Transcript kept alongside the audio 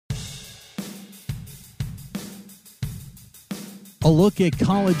A look at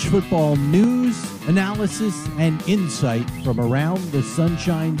college football news, analysis, and insight from around the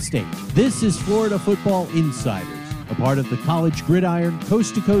Sunshine State. This is Florida Football Insiders, a part of the College Gridiron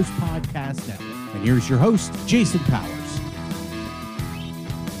Coast to Coast Podcast Network. And here's your host, Jason Powers.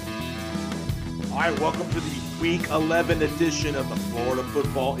 All right, welcome to the Week 11 edition of the Florida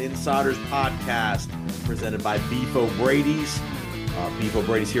Football Insiders Podcast, presented by Beef O'Brady's. Beef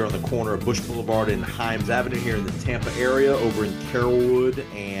O'Brady's here on the corner of Bush Boulevard and Himes Avenue here in the Tampa area, over in Carrollwood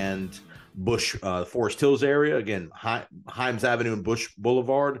and Bush, Forest Hills area. Again, Himes Avenue and Bush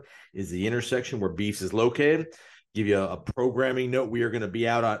Boulevard is the intersection where Beef's is located. Give you a programming note. We are going to be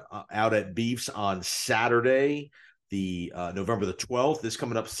out at Beef's on Saturday, the November the 12th. This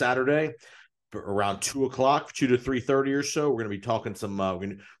coming up Saturday, around 2 o'clock, 2 to 3:30 or so. We're going to be talking some. We're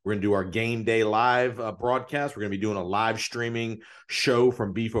going to do our game day live broadcast. We're going to be doing a live streaming show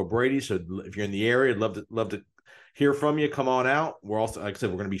from Beef O'Brady. So if you're in the area, I'd love to hear from you. Come on out. We're also, like I said,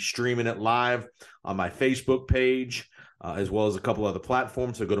 we're going to be streaming it live on my Facebook page, as well as a couple other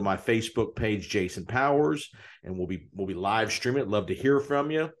platforms. So go to my Facebook page, Jason Powers, and we'll be live streaming it. Love to hear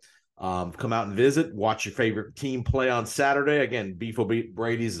from you. Come out and visit, watch your favorite team play on Saturday. Again, Beef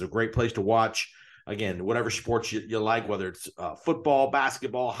O'Brady's is a great place to watch. Again, whatever sports you like, whether it's football,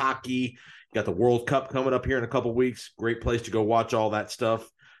 basketball, hockey. You got the World Cup coming up here in a couple weeks. Great place to go watch all that stuff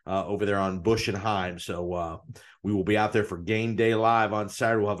over there on Bush and Himes. So we will be out there for game day live on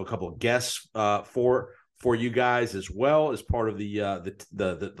Saturday. We'll have a couple of guests for you guys as well as part of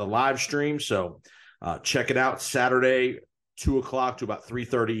the live stream. So check it out Saturday, 2 o'clock to about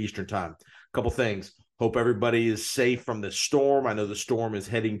 3:30 Eastern time. A couple things. Hope everybody is safe from the storm. I know the storm is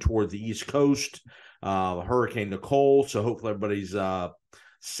heading towards the East Coast, Hurricane Nicole. So hopefully everybody's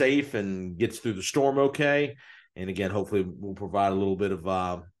safe and gets through the storm okay. And again, hopefully we'll provide a little bit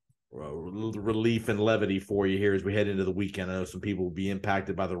of relief and levity for you here as we head into the weekend. I know some people will be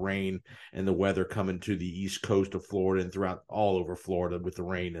impacted by the rain and the weather coming to the East Coast of Florida and throughout all over Florida with the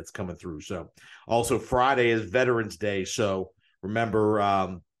rain that's coming through. So also Friday is Veterans Day. So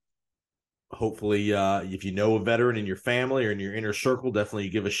remember, hopefully if you know a veteran in your family or in your inner circle, definitely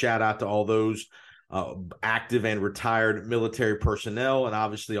give a shout out to all those active and retired military personnel, and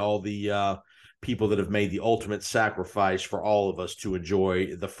obviously all the people that have made the ultimate sacrifice for all of us to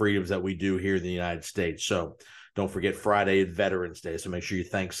enjoy the freedoms that we do here in the United States. So don't forget Friday, Veterans Day. So make sure you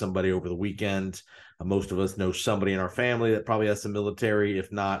thank somebody over the weekend. Most of us know somebody in our family that probably has some military,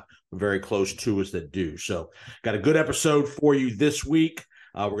 if not very close to us, that do. So got a good episode for you this week.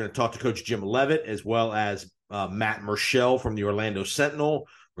 We're going to talk to Coach Jim Leavitt as well as Matt Murschel from the Orlando Sentinel.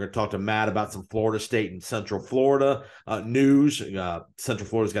 We're going to talk to Matt about some Florida State and Central Florida news. Central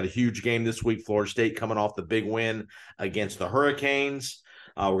Florida's got a huge game this week. Florida State coming off the big win against the Hurricanes.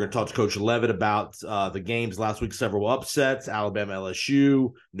 We're going to talk to Coach Leavitt about the games last week, several upsets, Alabama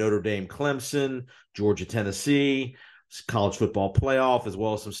LSU, Notre Dame Clemson, Georgia Tennessee, college football playoff, as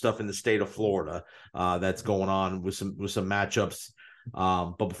well as some stuff in the state of Florida that's going on with some matchups.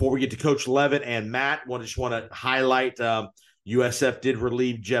 But before we get to Coach Leavitt and Matt, just want to highlight USF did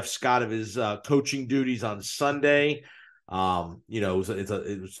relieve Jeff Scott of his coaching duties on Sunday. It was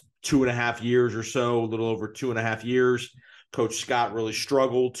 2.5 years or so, a little over 2.5 years. Coach Scott really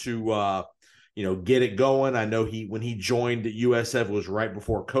struggled to, get it going. I know when he joined USF, it was right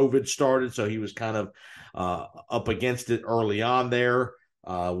before COVID started, so he was kind of up against it early on there,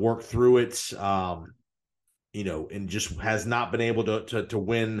 worked through it, and just has not been able to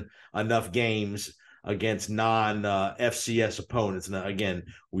win enough games against non-FCS opponents. Now, again,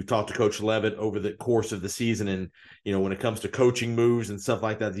 we've talked to Coach Leavitt over the course of the season, and, when it comes to coaching moves and stuff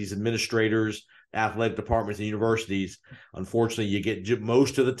like that, these administrators, athletic departments, and universities, unfortunately, you get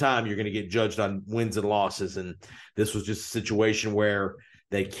most of the time you're going to get judged on wins and losses, and this was just a situation where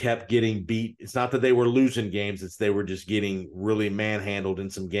they kept getting beat. It's not that they were losing games. It's they were just getting really manhandled in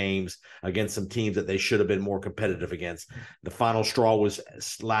some games against some teams that they should have been more competitive against. The final straw was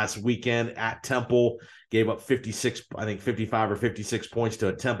last weekend at Temple, gave up 55 or 56 points to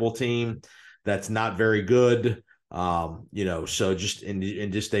a Temple team that's not very good. So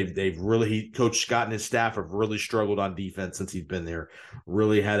they've really, Coach Scott and his staff have really struggled on defense since he's been there.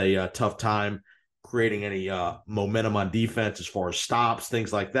 Really had a tough time creating any momentum on defense as far as stops,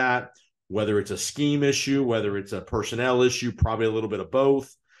 things like that, whether it's a scheme issue, whether it's a personnel issue, probably a little bit of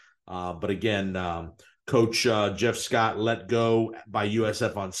both. But again, Coach Jeff Scott let go by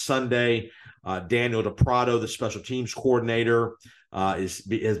USF on Sunday. Daniel DePrado, the special teams coordinator, has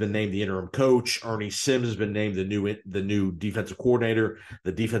been named the interim coach. Ernie Sims has been named the new defensive coordinator.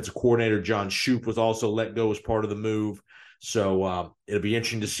 The defensive coordinator, John Shoup, was also let go as part of the move. So it'll be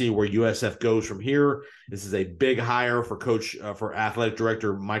interesting to see where USF goes from here. This is a big hire for for athletic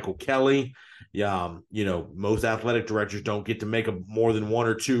director Michael Kelly. Most athletic directors don't get to make more than one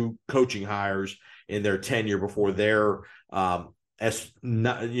or two coaching hires in their tenure before they're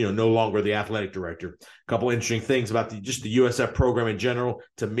no longer the athletic director. A couple interesting things about the USF program in general.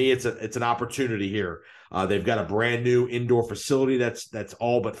 To me, it's an opportunity here. They've got a brand new indoor facility that's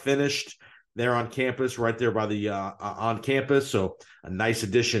all but finished there on campus, right there by the on campus. So a nice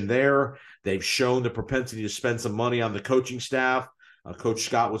addition there. They've shown the propensity to spend some money on the coaching staff. Coach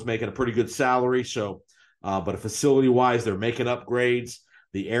Scott was making a pretty good salary. So, but facility wise, they're making upgrades.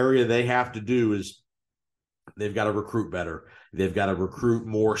 The area they have to do is they've got to recruit better. They've got to recruit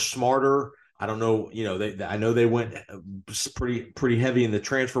more smarter. I don't know. I know they went pretty heavy in the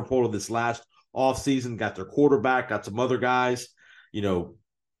transfer portal this last offseason, got their quarterback, got some other guys.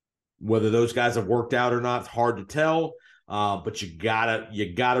 Whether those guys have worked out or not, it's hard to tell. But you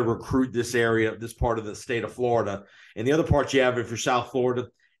gotta recruit this area, this part of the state of Florida. And the other part you have, if you're South Florida,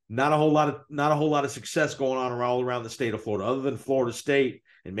 not a whole lot of success going on all around the state of Florida, other than Florida State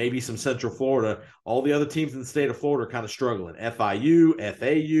and maybe some Central Florida. All the other teams in the state of Florida are kind of struggling. FIU,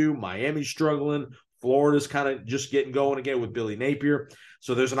 FAU, Miami's struggling. Florida's kind of just getting going again with Billy Napier.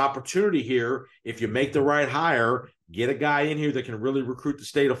 So there's an opportunity here. If you make the right hire, get a guy in here that can really recruit the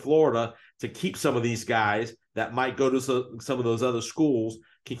state of Florida to keep some of these guys that might go to some of those other schools,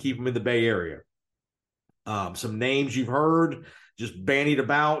 can keep them in the Bay Area. Some names you've heard just bandied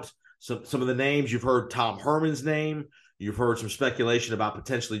about. Some of the names you've heard: Tom Herman's name. You've heard some speculation about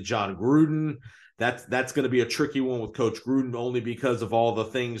potentially John Gruden. That's going to be a tricky one with Coach Gruden, only because of all the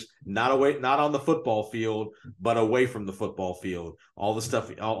things not on the football field, but away from the football field. All the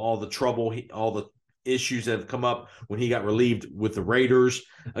stuff, all the trouble, all the issues that have come up when he got relieved with the Raiders.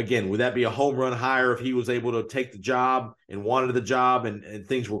 Again, would that be a home run hire if he was able to take the job and wanted the job and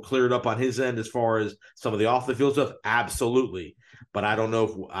things were cleared up on his end as far as some of the off the field stuff? Absolutely. But I don't know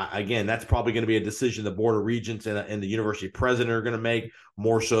if, again, that's probably going to be a decision the Board of Regents and the university president are going to make,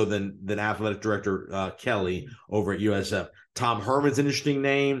 more so than athletic director Kelly over at USF. Tom Herman's an interesting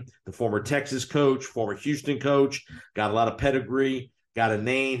name, the former Texas coach, former Houston coach, got a lot of pedigree, got a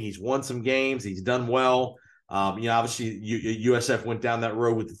name. He's won some games. He's done well. Obviously USF went down that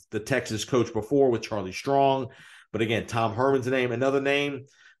road with the Texas coach before with Charlie Strong. But again, Tom Herman's a name. Another name,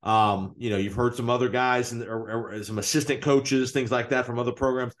 you've heard some other guys or some assistant coaches, things like that from other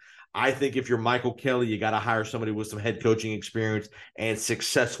programs. I think if you're Michael Kelly, you got to hire somebody with some head coaching experience and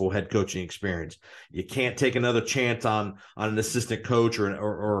successful head coaching experience. You can't take another chance on an assistant coach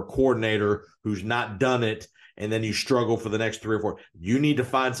or a coordinator who's not done it, and then you struggle for the next 3 or 4. You need to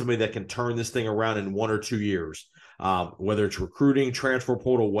find somebody that can turn this thing around in 1 or 2 years, whether it's recruiting, transfer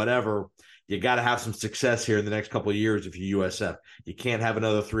portal, whatever. You got to have some success here in the next couple of years if you're USF. You can't have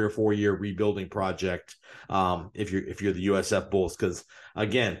another 3 or 4 year rebuilding project if you're the USF Bulls, because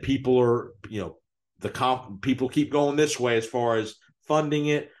again, people keep going this way as far as funding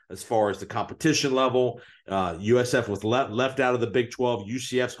it, as far as the competition level. USF was left out of the Big 12.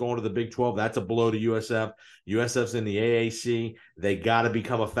 UCF's going to the Big 12. That's a blow to USF. USF's in the AAC. They got to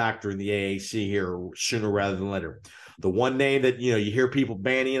become a factor in the AAC here sooner rather than later. The one name that you hear people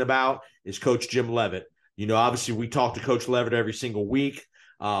bandying about is Coach Jim Leavitt. Obviously we talk to Coach Leavitt every single week.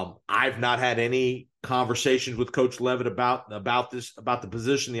 I've not had any conversations with Coach Leavitt about the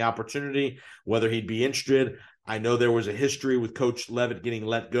position, the opportunity, whether he'd be interested. I know there was a history with Coach Leavitt getting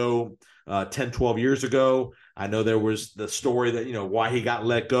let go 10, 12 years ago. I know there was the story that, why he got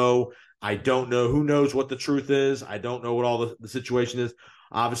let go. I don't know. Who knows what the truth is? I don't know what all the situation is.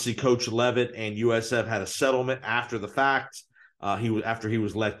 Obviously, Coach Leavitt and USF had a settlement after the fact. After he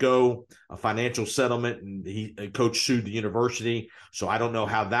was let go, a financial settlement, and Coach sued the university. So I don't know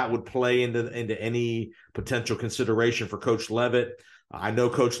how that would play into any potential consideration for Coach Leavitt. I know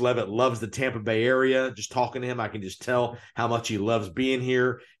Coach Leavitt loves the Tampa Bay area. Just talking to him, I can just tell how much he loves being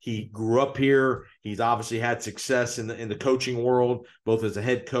here. He grew up here. He's obviously had success in the coaching world, both as a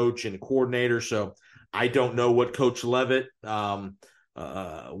head coach and a coordinator. So I don't know what Coach Leavitt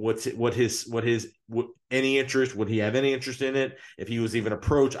any interest, would he have any interest in it? If he was even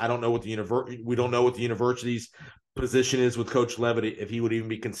approached, I don't know what we don't know what the university's position is with Coach Leavitt, if he would even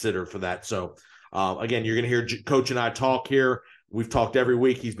be considered for that. So again, you're going to hear Coach and I talk here. We've talked every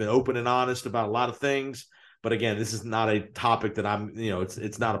week. He's been open and honest about a lot of things. But again, this is not a topic that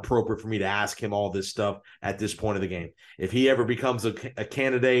it's not appropriate for me to ask him all this stuff at this point of the game. If he ever becomes a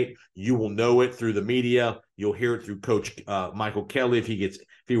candidate, you will know it through the media. You'll hear it through Coach Michael Kelly. If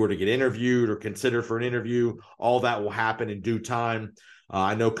he were to get interviewed or considered for an interview, all that will happen in due time.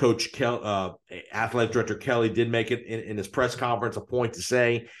 I know Athletic Director Kelly did make it in his press conference a point to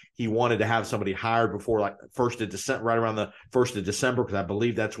say he wanted to have somebody hired before like right around the 1st of December, because I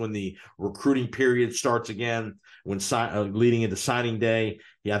believe that's when the recruiting period starts again, when leading into signing day.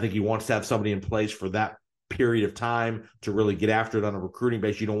 Yeah, I think he wants to have somebody in place for that period of time to really get after it on a recruiting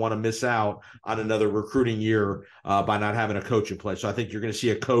base. You don't want to miss out on another recruiting year by not having a coach in place. So I think you're going to see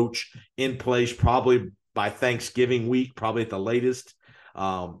a coach in place probably by Thanksgiving week, probably at the latest,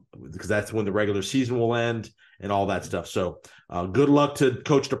 because that's when the regular season will end and all that stuff. So good luck to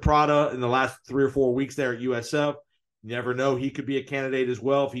Coach DePrada in the last 3 or 4 weeks there at USF. You never know, he could be a candidate as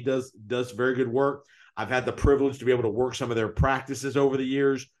well if he does very good work. I've had the privilege to be able to work some of their practices over the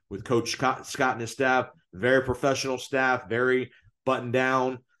years with Coach Scott and his staff. Very professional staff, very buttoned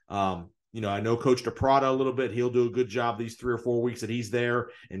down. I know Coach DePrada a little bit. He'll do a good job these 3 or 4 weeks that he's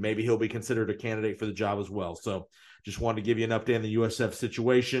there, and maybe he'll be considered a candidate for the job as well. So just wanted to give you an update on the USF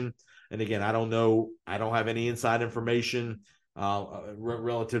situation. And again, I don't know. I don't have any inside information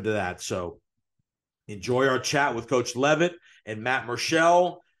relative to that. So enjoy our chat with Coach Levitt and Matt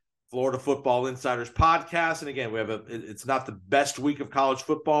Murschel, Florida Football Insiders podcast. And again, it's not the best week of college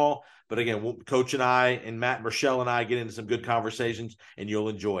football, but again, Coach and I and Matt Murschel and I get into some good conversations, and you'll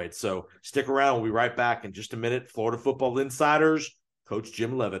enjoy it. So stick around. We'll be right back in just a minute. Florida Football Insiders, Coach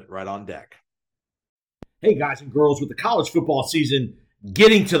Jim Levitt right on deck. Hey, guys and girls, with the college football season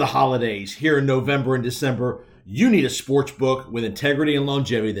getting to the holidays here in November and December, you need a sports book with integrity and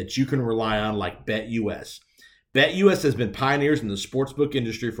longevity that you can rely on like BetUS. BetUS has been pioneers in the sportsbook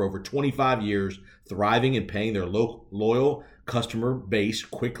industry for over 25 years, thriving and paying their loyal customer base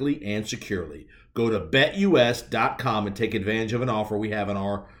quickly and securely. Go to betus.com and take advantage of an offer we have on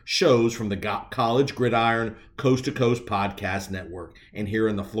our shows from the College Gridiron Coast to Coast Podcast Network and here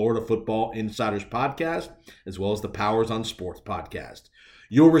in the Florida Football Insiders Podcast, as well as the Powers on Sports Podcast.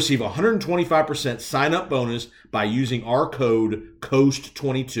 You'll receive a 125% sign-up bonus by using our code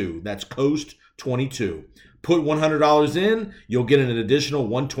COAST22. That's COAST22. Put $100 in, you'll get an additional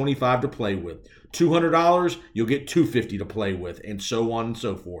 $125 to play with. $200, you'll get $250 to play with, and so on and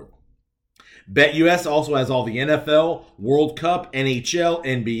so forth. BetUS also has all the NFL, World Cup, NHL,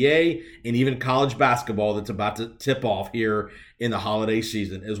 NBA, and even college basketball that's about to tip off here in the holiday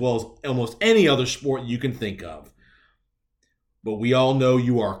season, as well as almost any other sport you can think of. But we all know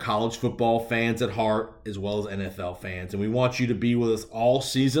you are college football fans at heart as well as NFL fans, and we want you to be with us all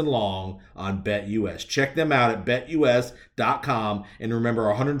season long on BetUS. Check them out at betus.com, and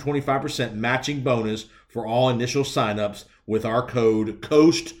remember our 125% matching bonus for all initial signups with our code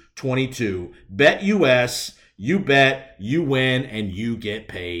COAST22. BetUS, you bet, you win, and you get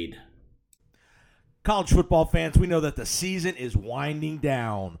paid. College football fans, we know that the season is winding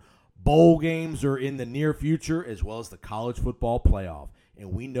down. Bowl games are in the near future, as well as the college football playoff.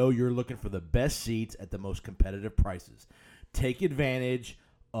 And we know you're looking for the best seats at the most competitive prices. Take advantage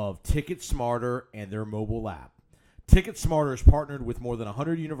of Ticket Smarter and their mobile app. Ticket Smarter is partnered with more than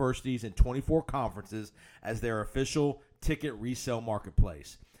 100 universities and 24 conferences as their official ticket resale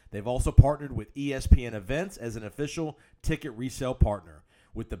marketplace. They've also partnered with ESPN Events as an official ticket resale partner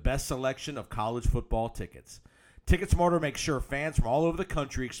with the best selection of college football tickets. TicketSmarter makes sure fans from all over the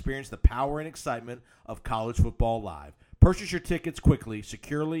country experience the power and excitement of college football live. Purchase your tickets quickly,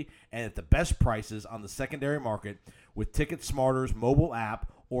 securely, and at the best prices on the secondary market with TicketSmarter's mobile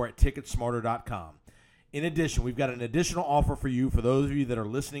app or at ticketsmarter.com. In addition, we've got an additional offer for you for those of you that are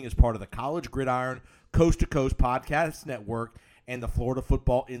listening as part of the College Gridiron Coast to Coast Podcast Network and the Florida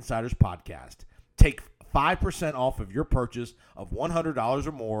Football Insiders Podcast. Take 5% off of your purchase of $100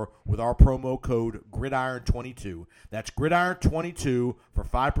 or more with our promo code GRIDIRON22. That's GRIDIRON22 for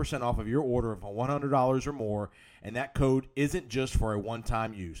 5% off of your order of $100 or more, and that code isn't just for a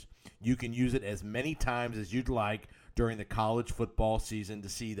one-time use. You can use it as many times as you'd like during the college football season to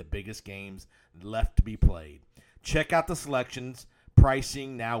see the biggest games left to be played. Check out the selections,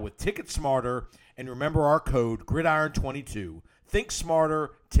 pricing now with Ticket Smarter, and remember our code GRIDIRON22. Think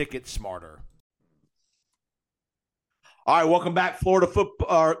smarter, ticket smarter. All right, welcome back, Florida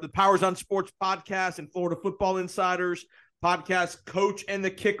Football, the Powers on Sports Podcast and Florida Football Insiders Podcast, Coach and the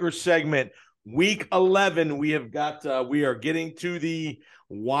Kicker segment. Week 11, we are getting to the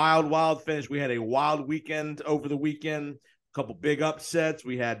wild finish. We had a wild weekend over the weekend, a couple big upsets.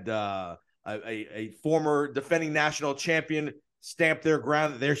 We had a former defending national champion stamp their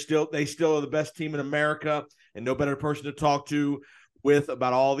ground. They still are the best team in America, and no better person to talk to with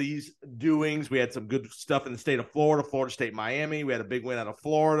about all these doings. We had some good stuff in the state of Florida, Florida State, Miami. We had a big win out of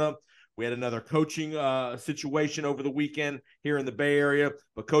Florida. We had another coaching situation over the weekend here in the Bay Area.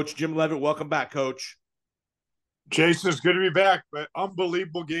 But Coach Jim Levitt, welcome back, Coach. Jason, it's good to be back, but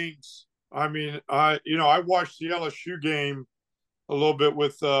unbelievable games. I mean, I watched the LSU game a little bit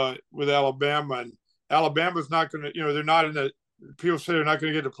with Alabama, and Alabama's not going to, they're not in the. People say they're not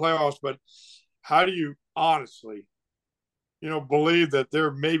going to get the playoffs, but how do you honestly, believe that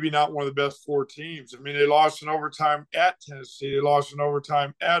they're maybe not one of the best four teams? I mean, they lost in overtime at Tennessee, they lost in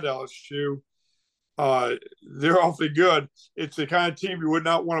overtime at LSU. They're awfully good. It's the kind of team you would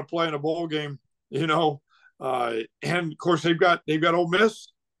not want to play in a bowl game, and of course they've got Ole Miss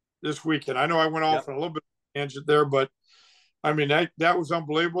this weekend. I know I went off on a little bit of a tangent there, but I mean that was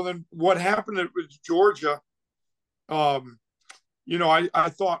unbelievable. Then what happened with Georgia? I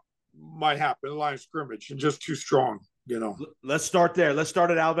thought might happen in the line of scrimmage and just too strong. Let's start there. Let's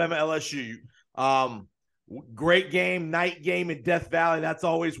start at Alabama LSU. Great game, night game in Death Valley. That's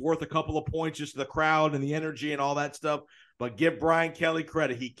always worth a couple of points, just the crowd and the energy and all that stuff. But give Brian Kelly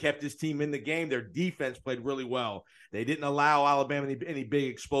credit. He kept his team in the game. Their defense played really well. They didn't allow Alabama any big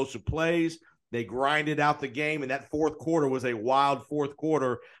explosive plays. They grinded out the game, and that fourth quarter was a wild fourth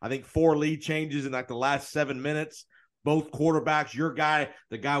quarter. I think 4 lead changes in like the last 7 minutes. Both quarterbacks,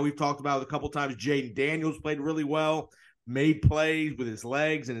 the guy we've talked about a couple times, Jaden Daniels, played really well, made plays with his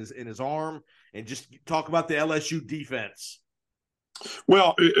legs and his arm. And just talk about the LSU defense.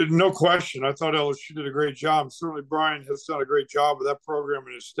 Well, no question. I thought LSU did a great job. Certainly Brian has done a great job with that program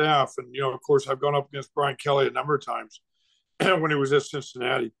and his staff. And, of course, I've gone up against Brian Kelly a number of times when he was at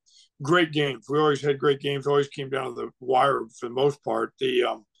Cincinnati. Great games. We always had great games, always came down to the wire for the most part.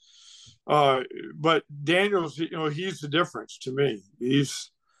 But Daniels, he's the difference to me.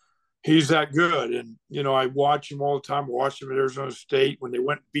 He's that good. And, I watch him all the time. I watched him at Arizona State when they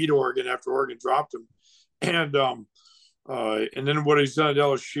went and beat Oregon after Oregon dropped him. And then what he's done at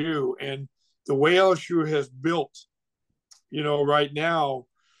LSU and the way LSU has built, right now,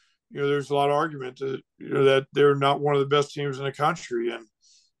 there's a lot of argument that they're not one of the best teams in the country. And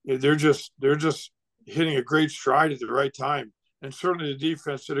they're just hitting a great stride at the right time. And certainly the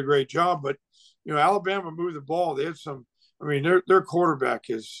defense did a great job. But, Alabama moved the ball. They had their quarterback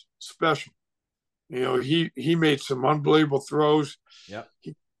is special. He made some unbelievable throws. Yeah.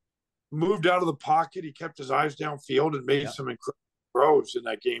 He moved out of the pocket. He kept his eyes downfield and made some incredible throws in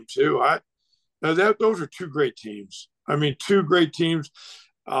that game too. Those are two great teams. I mean, two great teams.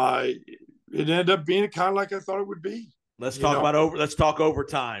 It ended up being kind of like I thought it would be. Let's talk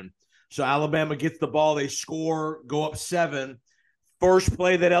overtime. So Alabama gets the ball, they score, go up 7. First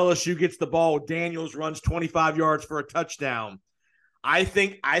play that LSU gets the ball, Daniels runs 25 yards for a touchdown. I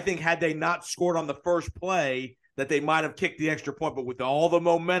think had they not scored on the first play, that they might have kicked the extra point. But with all the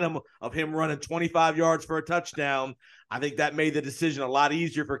momentum of him running 25 yards for a touchdown, I think that made the decision a lot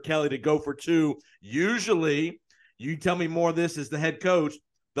easier for Kelly to go for 2. Usually, you tell me more of this as the head coach,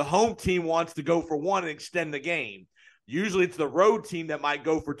 the home team wants to go for 1 and extend the game. Usually it's the road team that might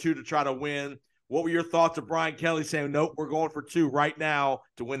go for 2 to try to win. What were your thoughts of Brian Kelly saying, nope, we're going for 2 right now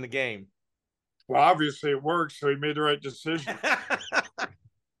to win the game? Well, obviously it worked, so he made the right decision.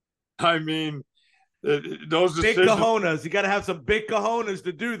 I mean, those big decisions. Cojones. You got to have some big cojones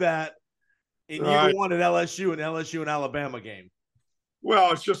to do that in year 1 at LSU and Alabama game.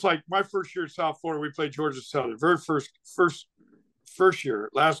 Well, it's just like my first year at South Florida, we played Georgia Southern. Very first year,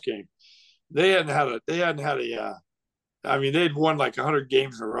 last game. They hadn't had a they'd won like 100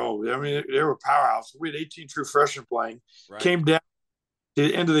 games in a row. I mean, they were a powerhouse. We had 18 true freshmen playing. Right. Came down to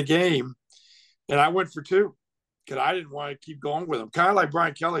the end of the game, and I went for 2 because I didn't want to keep going with them. Kind of like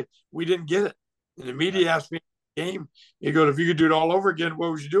Brian Kelly. We didn't get it. And the media asked me in the game, he goes, if you could do it all over again, what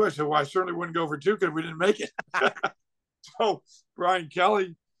would you do? I said, well, I certainly wouldn't go for 2 because we didn't make it. So Brian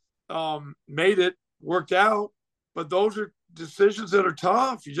Kelly made it, worked out. But those are decisions that are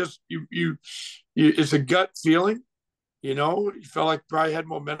tough. You it's a gut feeling. You felt like Brian had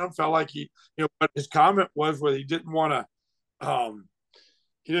momentum, felt like but his comment was where he didn't want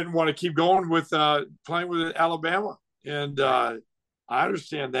to keep going with playing with Alabama. And I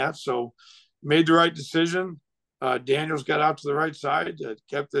understand that. So made the right decision. Daniels got out to the right side,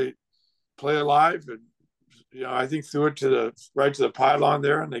 kept the play alive, and I think threw it to the pylon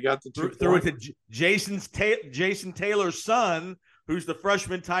there, and they got the 2 threw it to Jason Taylor's son, who's the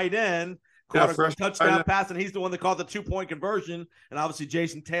freshman tight end. Caught a touchdown pass, and he's the one that caught the 2-point conversion. And obviously,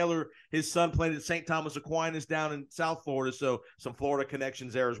 Jason Taylor, his son, played at St. Thomas Aquinas down in South Florida, so some Florida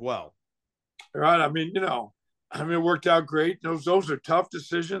connections there as well. Right. I mean, it worked out great. Those are tough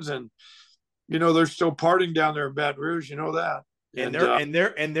decisions, and they're still partying down there in Baton Rouge. You know that.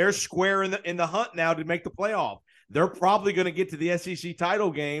 And they're square in the hunt now to make the playoff. they're probably going to get to the SEC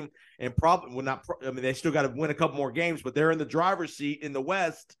title game and probably well, not. I mean, they still got to win a couple more games, but they're in the driver's seat in the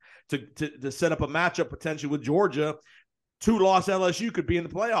West to set up a matchup potentially with Georgia. 2-loss LSU could be in the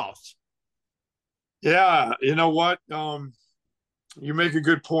playoffs. Yeah, you know what? You make a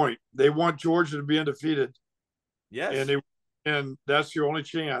good point. They want Georgia to be undefeated. Yes, and that's your only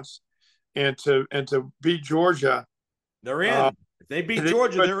chance. And to beat Georgia, they're in. If they beat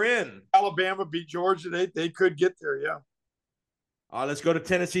Georgia, they're in. Alabama beat Georgia, they could get there. Yeah. Let's go to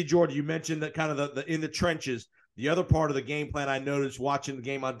Tennessee, Georgia. You mentioned that kind of the in the trenches. The other part of the game plan I noticed watching the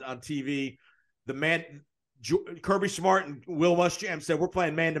game on TV, Kirby Smart and Will Muschamp said, we're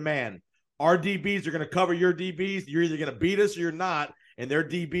playing man-to-man. Our DBs are going to cover your DBs. You're either going to beat us or you're not. And their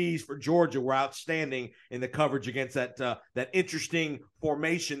DBs for Georgia were outstanding in the coverage against that interesting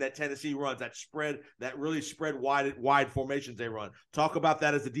formation that Tennessee runs, that really spread wide formations they run. Talk about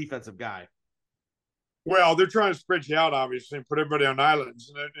that as a defensive guy. Well, they're trying to spread you out, obviously, and put everybody on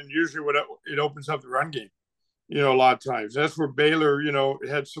islands. And usually it opens up the run game, a lot of times. That's where Baylor,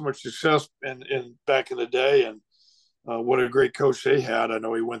 had so much success in back in the day. And what a great coach they had. I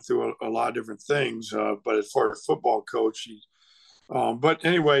know he went through a lot of different things, but as far as football coach, but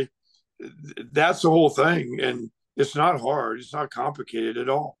anyway, that's the whole thing. And it's not hard. It's not complicated at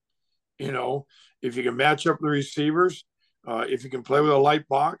all. If you can match up the receivers, if you can play with a light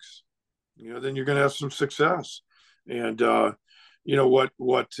box, then you're going to have some success. And, by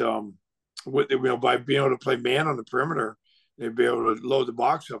being able to play man on the perimeter, they'd be able to load the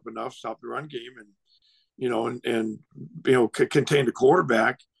box up enough, stop the run game, and contain the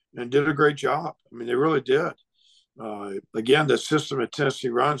quarterback, and did a great job. I mean, they really did. Again, the system that Tennessee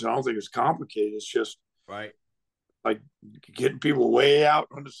runs, I don't think it's complicated. It's just right, like getting people way out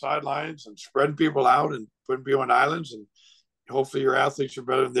on the sidelines and spreading people out and putting people on islands, and hopefully your athletes are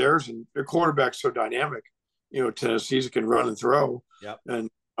better than theirs, and their quarterback's so dynamic. Tennessee's can run and throw. Yep. And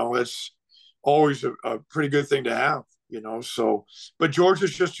it's always a pretty good thing to have. So, but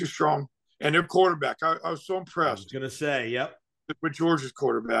Georgia's just too strong, and their quarterback, I was so impressed. I was going to say, yep, with Georgia's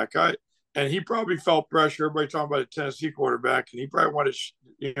quarterback. And he probably felt pressure. Everybody talking about a Tennessee quarterback, and he probably wanted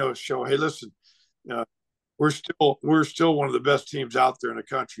to, show, hey, listen, we're still one of the best teams out there in the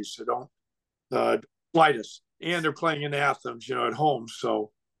country. So don't slight us. And they're playing in Athens, at home.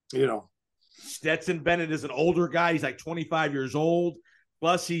 So, Stetson Bennett is an older guy. He's like 25 years old.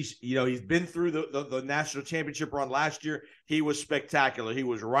 Plus, he's been through the national championship run last year. He was spectacular. He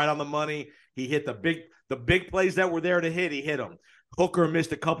was right on the money. He hit the big plays that were there to hit. He hit them. Hooker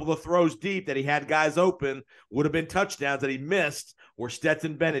missed a couple of throws deep that he had guys open, would have been touchdowns that he missed, where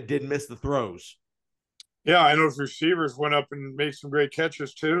Stetson Bennett did miss the throws. Yeah, I know his receivers went up and made some great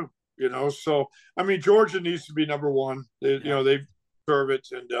catches too. So I mean, Georgia needs to be number one. They deserve it,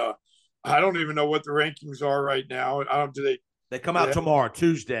 and I don't even know what the rankings are right now. They come out tomorrow,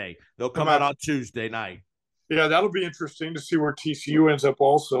 Tuesday. They'll come out on Tuesday night. Yeah, that'll be interesting to see where TCU ends up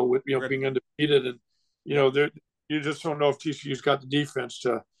also with being undefeated, and you just don't know if TCU's got the defense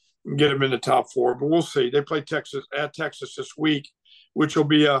to get them in the top four. But we'll see. They play Texas this week, which will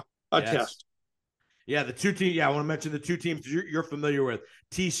be a test. Yeah, the two teams. Yeah, I want to mention the two teams you're familiar with,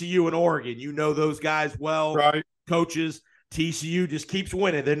 TCU and Oregon. You know those guys well, right? Coaches. TCU just keeps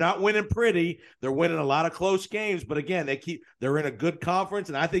winning. They're not winning pretty. They're winning a lot of close games. But again, they're in a good conference.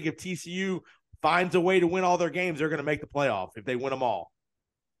 And I think if TCU finds a way to win all their games, they're going to make the playoff if they win them all.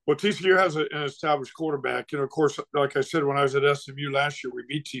 Well, TCU has an established quarterback. Of course, like I said, when I was at SMU last year, we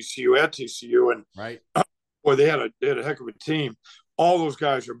beat TCU at TCU. And right. Boy, they had a heck of a team. All those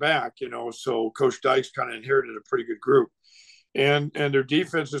guys are back, so Coach Dykes kind of inherited a pretty good group. And their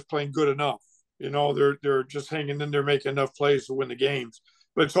defense is playing good enough. They're just hanging in there, making enough plays to win the games.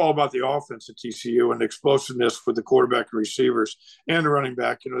 But it's all about the offense at TCU and the explosiveness with the quarterback and receivers and the running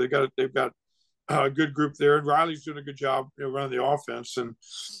back. They've got a good group there, and Riley's doing a good job running the offense. And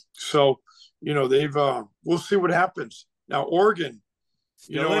so, we'll see what happens. Now, Oregon,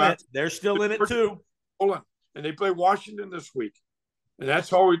 they're still in it too. Hold on. And they play Washington this week. And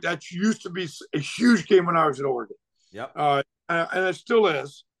that used to be a huge game when I was at Oregon. Yep. And it still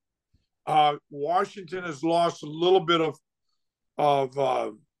is. Washington has lost a little bit of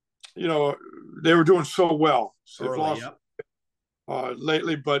they were doing so well. So they've lost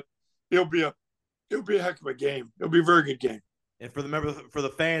lately, but it'll be a heck of a game. It'll be a very good game. And for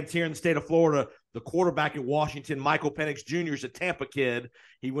the fans here in the state of Florida, the quarterback at Washington, Michael Penix Jr., is a Tampa kid.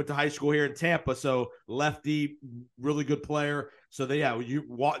 He went to high school here in Tampa, so lefty, really good player. So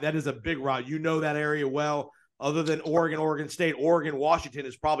that is a big route. You know that area well. Other than Oregon State, Washington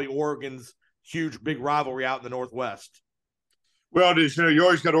is probably Oregon's huge, big rivalry out in the Northwest. Well, it is, you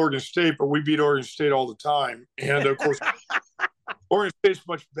always got Oregon State, but we beat Oregon State all the time. And, of course, Oregon State's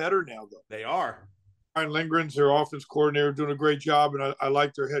much better now, though. They are. Ryan Lindgren's their offense coordinator, doing a great job, and I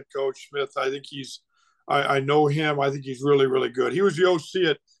like their head coach, Smith. I think I know him. I think he's really, really good. He was the OC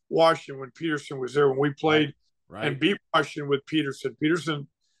at Washington when Peterson was there, when we played and beat Washington with Peterson. Peterson,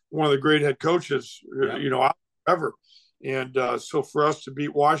 one of the great head coaches, ever. And so for us to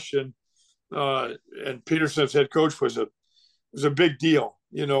beat Washington and Peterson's head coach was a big deal.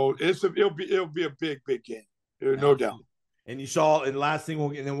 It'll be a big game, no doubt. And you saw, and last thing,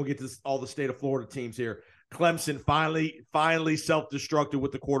 and then we'll get to all the state of Florida teams here. Clemson finally self-destructed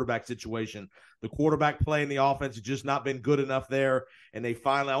with the quarterback situation. The quarterback play in the offense has just not been good enough there, and they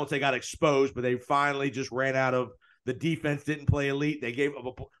finally, I won't say got exposed, but they finally just ran out of. The defense didn't play elite. They gave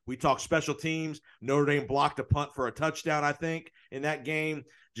up we talked special teams. Notre Dame blocked a punt for a touchdown, I think, in that game.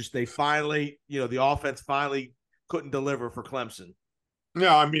 Just they finally, the offense finally couldn't deliver for Clemson.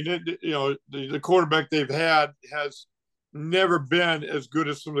 Yeah, I mean, the quarterback they've had has never been as good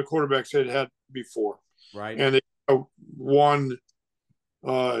as some of the quarterbacks they'd had before. Right. And they won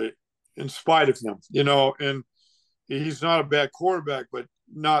in spite of him, and he's not a bad quarterback, but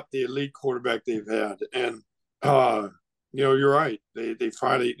not the elite quarterback they've had. And, you're right. They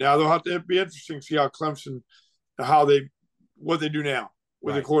finally, now it'll be interesting to see how Clemson, what they do now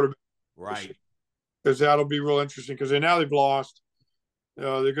with the quarterback. Right. Because that'll be real interesting because now they've lost.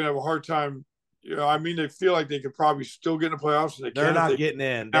 They're going to have a hard time. They feel like they could probably still get in the playoffs. And they're not getting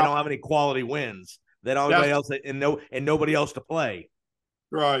in. They don't have any quality wins. They don't have anybody else and nobody else to play.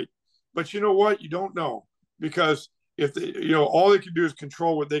 Right. But you know what? You don't know because if they, all they can do is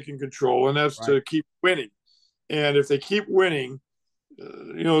control what they can control, and that's to keep winning. And if they keep winning,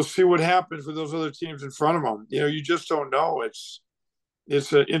 see what happens with those other teams in front of them. You just don't know.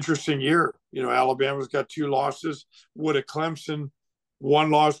 It's an interesting year. Alabama's got 2 losses. Would a Clemson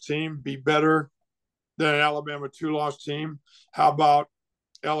 1-loss team be better than an Alabama 2-loss team? How about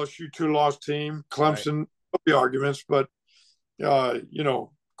LSU 2-loss team? Clemson, the arguments, but of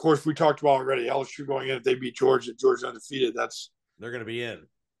course we talked about already. LSU going in, if they beat Georgia undefeated, they're going to be in.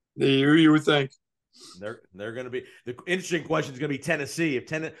 You would think. They're going to be. The interesting question is going to be Tennessee. If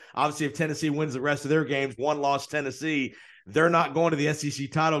Tennessee wins the rest of their games, 1-loss Tennessee, they're not going to the SEC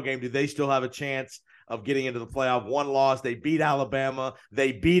title game. Do they still have a chance of getting into the playoff? 1 loss. They beat Alabama.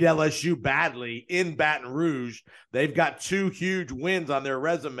 They beat LSU badly in Baton Rouge. They've got 2 huge wins on their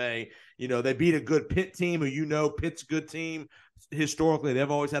resume. They beat a good Pitt team who Pitt's a good team. Historically,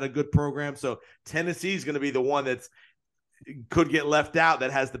 they've always had a good program. So Tennessee's going to be the one that's could get left out that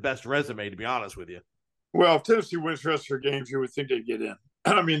has the best resume, to be honest with you. Well, if Tennessee wins the rest of their games, you would think they'd get in.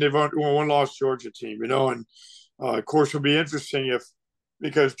 I mean, they've won 1-loss Georgia team, and of course it'll be interesting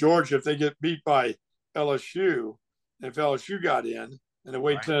because Georgia, if they get beat by LSU, if LSU got in and the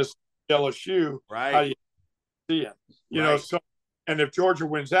way Tennessee LSU, how do you see it? So, and if Georgia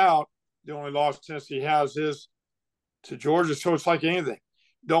wins out, the only loss Tennessee has is to Georgia. So it's like anything.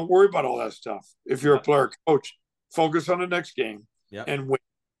 Don't worry about all that stuff. If you're a player coach, focus on the next game and win.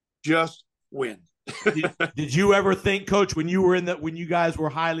 Just win. Did you ever think, Coach, when you guys were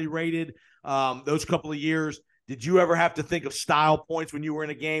highly rated those couple of years, did you ever have to think of style points when you were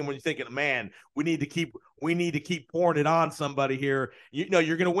in a game when you're thinking, man, we need to keep pouring it on somebody here?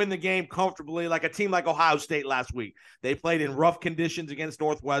 You're going to win the game comfortably, like a team like Ohio State last week. They played in rough conditions against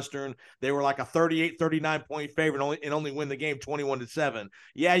Northwestern. They were like a 38, 39-point favorite and only win the game 21-7.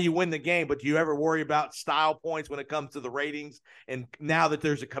 Yeah, you win the game, but do you ever worry about style points when it comes to the ratings? And now that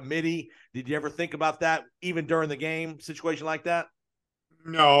there's a committee, did you ever think about that even during the game, situation like that?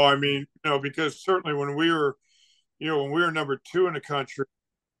 No, I mean, because certainly when we were number 2 in the country,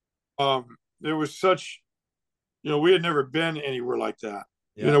 there was such, we had never been anywhere like that.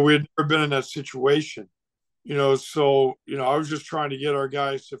 Yeah. We had never been in that situation, so, I was just trying to get our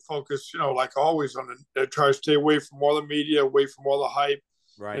guys to focus, like always try to stay away from all the media, away from all the hype,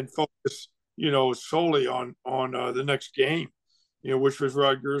 and focus, solely on the next game, which was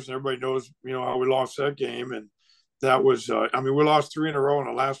Rutgers. And everybody knows, how we lost that game. And that was, we lost 3 in a row in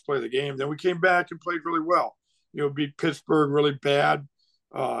the last play of the game. Then we came back and played really well. Beat Pittsburgh really bad,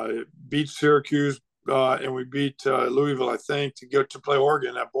 beat Syracuse, and we beat Louisville, I think, to get to play Oregon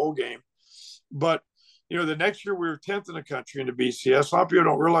in that bowl game. But, the next year we were 10th in the country in the BCS. A lot of people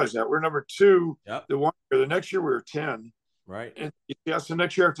don't realize that. We're number 2 the one year. The next year we were 10. Right. And BCS. The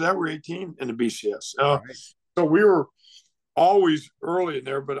next year after that, we're 18 in the BCS. So we were always early in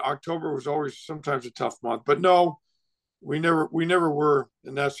there, but October was always sometimes a tough month. But no, we never were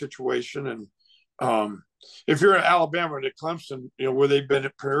in that situation. And if you're in Alabama and at Clemson, where they've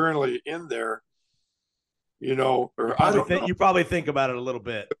been perennially in there, or I don't know. You probably think about it a little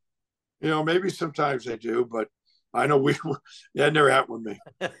bit. Maybe sometimes they do, but I know that never happened with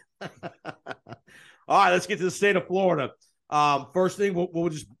me. All right, let's get to the state of Florida. First thing, we'll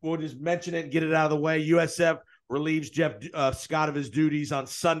just mention it and get it out of the way. USF relieves Jeff Scott of his duties on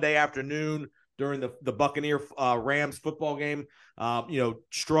Sunday afternoon during the Buccaneer Rams football game.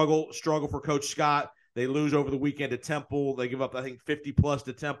 Struggle for Coach Scott. They lose over the weekend to Temple. They give up, I think, 50 plus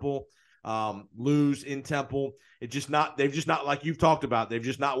to Temple. Lose in Temple. They've just not, like you've talked about, they've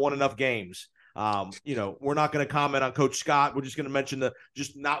just not won enough games. We're not going to comment on Coach Scott. We're just going to mention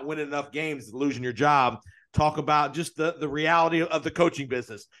just not winning enough games, losing your job. Talk about just the reality of the coaching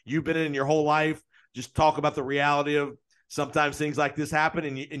business. You've been in your whole life. Just talk about the reality of sometimes things like this happen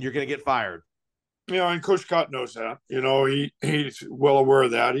and you're going to get fired. And Coach Scott knows that. He's well aware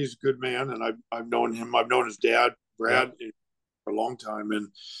of that. He's a good man, and I've known him. I've known his dad, Brad, for a long time. And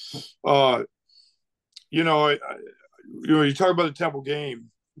you talk about the Temple game.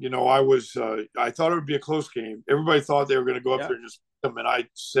 I thought it would be a close game. Everybody thought they were going to go up there and just beat them. And I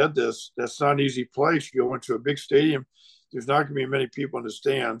said this: that's not an easy place. You go into a big stadium. There's not going to be many people in the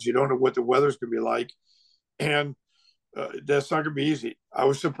stands. You don't know what the weather's going to be like, and that's not going to be easy. I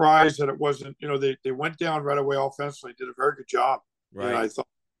was surprised that it wasn't. They went down right away offensively, did a very good job. Right. And I thought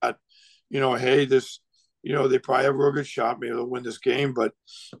that, hey, this, they probably have a real good shot. Maybe they'll win this game, but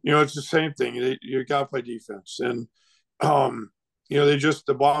it's the same thing. You got to play defense, and they just,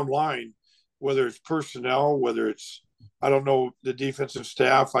 the bottom line, whether it's personnel, whether it's, I don't know, the defensive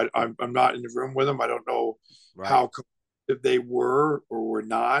staff. I'm not in the room with them. I don't know how competitive they were or were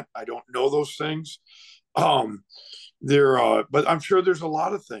not. I don't know those things. But I'm sure there's a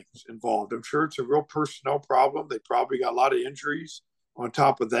lot of things involved. I'm sure it's a real personnel problem. They probably got a lot of injuries on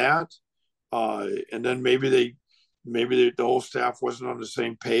top of that. And then maybe the whole staff wasn't on the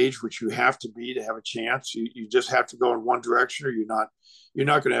same page, which you have to be to have a chance. You just have to go in one direction, or you're not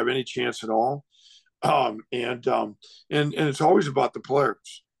going to have any chance at all. And it's always about the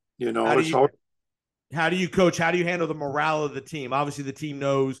players. How do you coach? How do you handle the morale of the team? Obviously, the team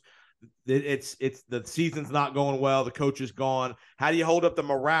knows it's the season's not going well. The coach is gone. How do you hold up the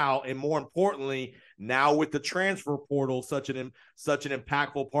morale? And more importantly, now with the transfer portal, such an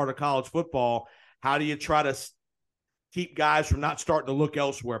impactful part of college football, how do you try to keep guys from not starting to look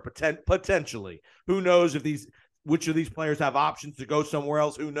elsewhere? Potentially, who knows which of these players have options to go somewhere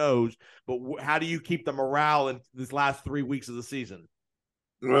else? Who knows? But how do you keep the morale in these last 3 weeks of the season?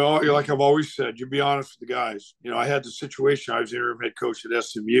 Well, like I've always said, you be honest with the guys. I had the situation. I was interim head coach at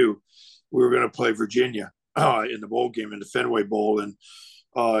SMU. We were going to play Virginia in the bowl game, in the Fenway Bowl, and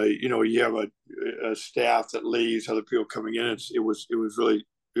you have a staff that leaves, other people coming in. It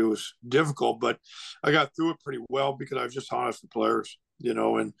was difficult, but I got through it pretty well because I was just honest with players.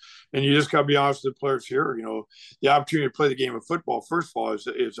 And you just got to be honest with the players here. The opportunity to play the game of football, first of all,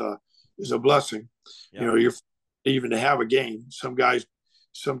 is a blessing. Yeah. You're even to have a game. Some guys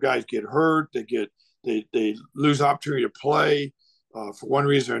get hurt. They lose opportunity to play for one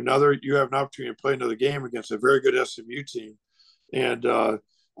reason or another. You have an opportunity to play another game against a very good SMU team and a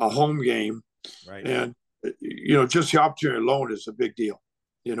home game. Right. And, just the opportunity alone is a big deal,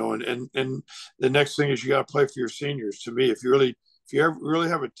 and the next thing is you got to play for your seniors. To me, if you really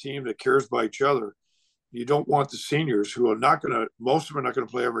have a team that cares about each other, you don't want the seniors who are most of them are not going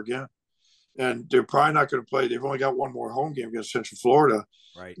to play ever again. And they're probably not going to play. They've only got one more home game against Central Florida.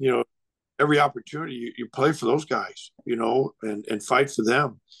 Right. Every opportunity you play for those guys, and fight for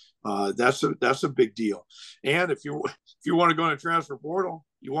them. That's a big deal. And if you want to go in a transfer portal,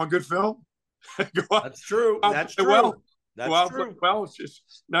 you want good film. That's true. That's true. That's true. Well, it's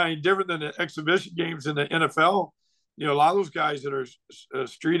just not any different than the exhibition games in the NFL. A lot of those guys that are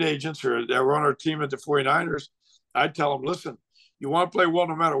street agents or that were on our team at the 49ers, I'd tell them, listen, you want to play well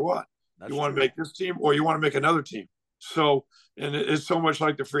no matter what. You want to make this team or you want to make another team. So, and it's so much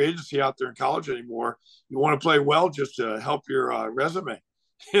like the free agency out there in college anymore. You want to play well just to help your resume.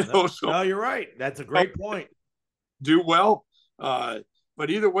 No, you're right. That's a great point. Do well. But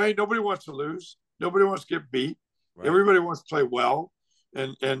either way, nobody wants to lose. Nobody wants to get beat. Right. Everybody wants to play well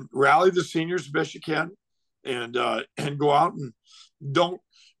and rally the seniors the best you can and go out and don't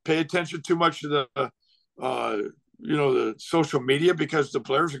pay attention too much to the social media, because the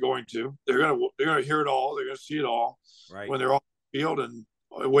players are going to. They're gonna hear it all. They're gonna see it all when they're off the field and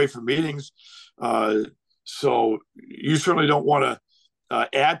away from meetings. So you certainly don't want to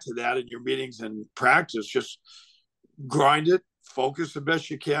add to that in your meetings and practice. Just grind it, focus the best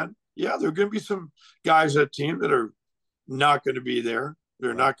you can. Yeah, there are going to be some guys at team that are not going to be there.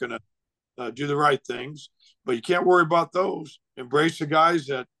 They're not going to do the right things, but you can't worry about those. Embrace the guys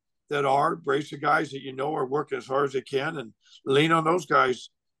that that are, brace the guys that are working as hard as they can, and lean on those guys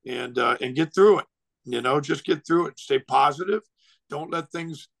and get through it. Just get through it. Stay positive. Don't let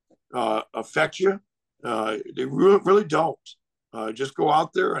things affect you. They really don't. Just go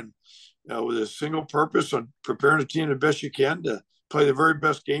out there and with a single purpose on preparing the team the best you can to play the very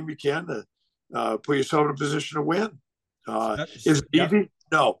best game you can to put yourself in a position to win. Is it easy?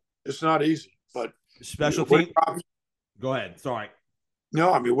 No, it's not easy. But special team. Go ahead. Sorry.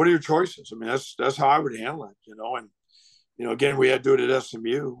 No, I mean, what are your choices? I mean, that's how I would handle it. And again, we had to do it at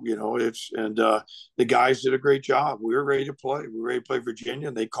SMU. The guys did a great job. We were ready to play. We were ready to play Virginia,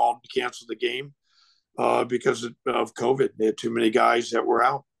 and they called to cancel the game because of COVID. They had too many guys that were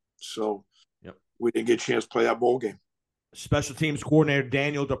out, so we didn't get a chance to play that bowl game. Special teams coordinator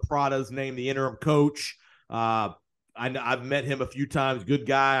Daniel DePrada is named the interim coach. I've met him a few times. Good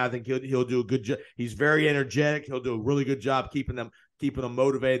guy. I think he'll do a good job. He's very energetic. He'll do a really good job keeping them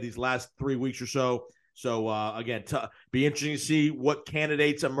motivated these last 3 weeks or so. So again, be interesting to see what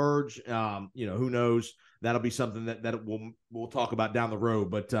candidates emerge. Who knows? That'll be something that we'll talk about down the road.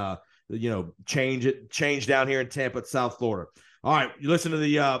 But change down here in Tampa at South Florida. All right, you listen to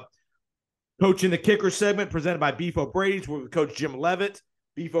the Coach in the Kicker segment presented by Beef O'Brady's. We're with Coach Jim Leavitt.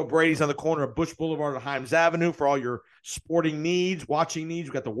 Beef O'Brady's on the corner of Bush Boulevard and Himes Avenue for all your sporting needs, watching needs.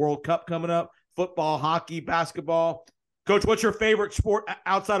 We've got the World Cup coming up, football, hockey, basketball. Coach, what's your favorite sport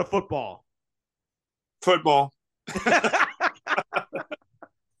outside of football? Football. I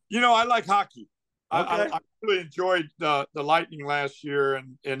like hockey. Okay. I really enjoyed the Lightning last year,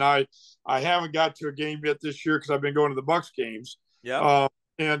 and I haven't got to a game yet this year because I've been going to the Bucks games. Yeah.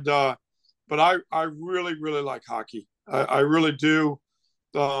 But I really, really like hockey. I really do.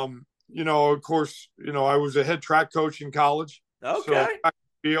 Of course, I was a head track coach in college. Okay. So track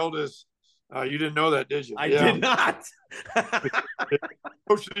field is, you didn't know that, did you? I did not.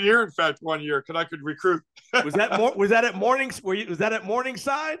 Coach of the year, in fact, one year, because I could recruit. Was that at Mornings? Was that at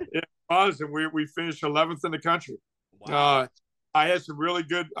Morningside? It was, and we finished 11th in the country. Wow. I had some really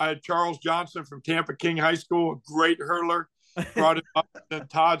good. I had Charles Johnson from Tampa King High School, a great hurler. Brought him up, and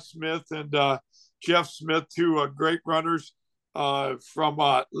Todd Smith and Jeff Smith, two great runners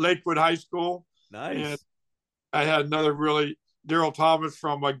from Lakewood High School. Nice. And I had another really Daryl Thomas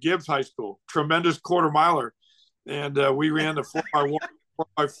from Gibbs High School, tremendous quarter miler, and we ran the 4x1,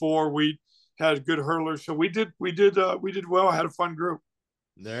 4x4. We had good hurlers, so we did well. I had a fun group.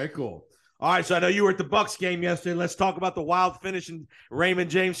 Very cool. All right, so I know you were at the Bucks game yesterday. Let's talk about the wild finish in Raymond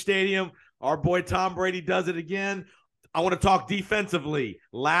James Stadium. Our boy Tom Brady does it again. I want to talk defensively.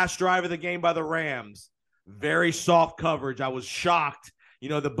 Last drive of the game by the Rams. Very soft coverage. I was shocked.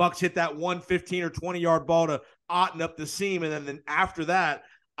 The Bucks hit that 15 or 20-yard ball to Otten up the seam, and then after that,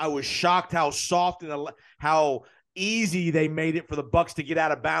 I was shocked how soft and how easy they made it for the Bucks to get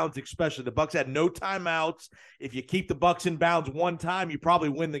out of bounds, especially. The Bucks had no timeouts. If you keep the Bucks in bounds one time, you probably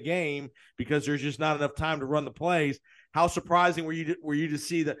win the game because there's just not enough time to run the plays. How surprising were you to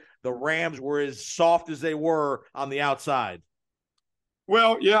see that the Rams were as soft as they were on the outside?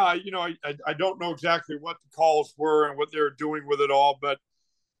 Well, yeah, I don't know exactly what the calls were and what they were doing with it all, but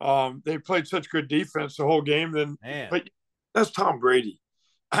they played such good defense the whole game. But that's Tom Brady.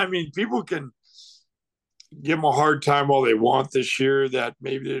 I mean, people can give him a hard time all they want this year that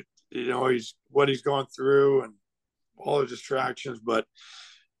maybe he's gone through and all the distractions, but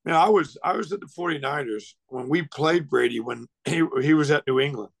I was at the 49ers when we played Brady when he was at New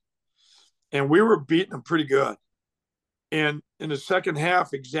England, and we were beating him pretty good. And in the second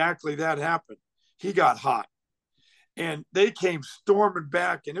half, exactly that happened. He got hot, and they came storming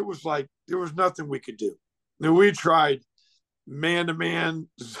back, and it was like there was nothing we could do. We tried man-to-man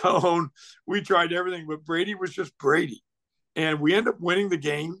zone. We tried everything, but Brady was just Brady. And we ended up winning the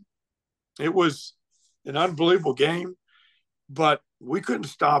game. It was an unbelievable game, but we couldn't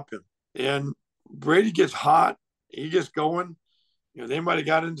stop him. And Brady gets hot. He gets going. They might have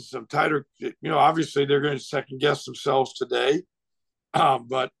got into some tighter, obviously they're going to second guess themselves today.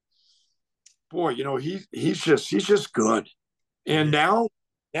 But boy, he's just good. And now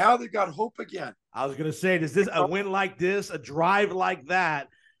they got hope again. I was going to say, does this a win like this, a drive like that,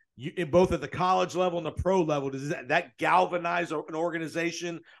 both at the college level and the pro level, does that galvanize an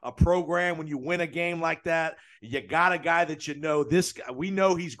organization, a program? When you win a game like that, you got a guy that this guy, we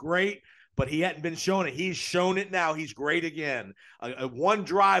know he's great, but he hadn't been showing it. He's shown it now. He's great again. One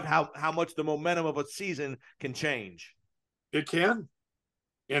drive, how much the momentum of a season can change. It can,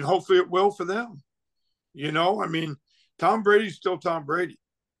 and hopefully it will for them. Tom Brady's still Tom Brady,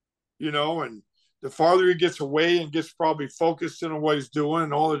 and the farther he gets away and gets probably focused in on what he's doing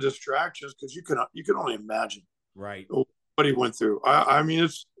and all the distractions, because you can only imagine right what he went through.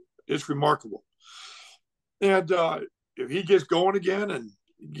 It's remarkable. And if he gets going again and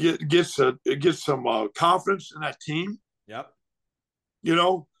gets some confidence in that team, Yep,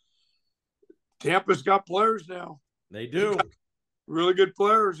 Tampa's got players now. they do. Really good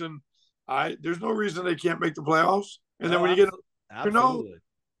players, and there's no reason they can't make the playoffs. And then when you get, absolutely,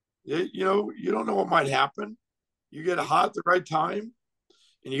 you don't know what might happen. You get hot at the right time,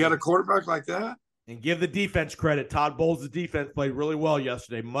 and you got a quarterback like that. And give the defense credit. Todd Bowles' defense played really well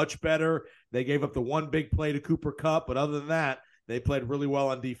yesterday, much better. They gave up the one big play to Cooper Kupp, but other than that, they played really well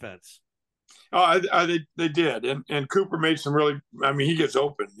on defense. They did, and Cooper made some really. I mean, he gets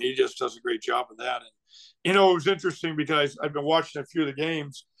open. He just does a great job of that. And it was interesting because I've been watching a few of the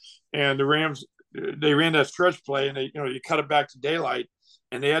games, and the Rams they ran that stretch play, and you cut it back to daylight,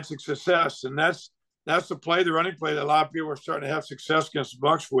 and they had some success. And that's the play, the running play that a lot of people are starting to have success against the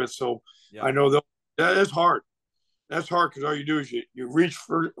Bucs with. So yeah. I know that is hard. That's hard because all you do is you reach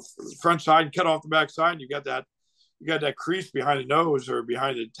for the front side and cut off the back side, and you got that crease behind the nose or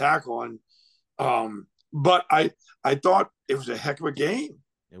behind the tackle. And but I thought it was a heck of a game.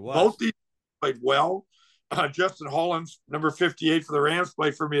 It was. Both these played well. Justin Hollins, number 58 for the Rams,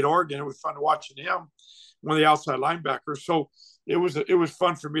 played for me at Oregon. It was fun watching him, one of the outside linebackers. So it was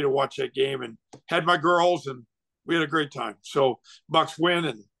fun for me to watch that game, and had my girls, and we had a great time. So Bucs win,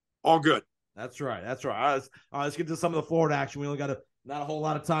 and all good. That's right. All right, let's get to some of the Florida action. We only got not a whole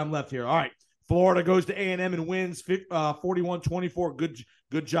lot of time left here. All right. Florida goes to A&M and wins 41-24.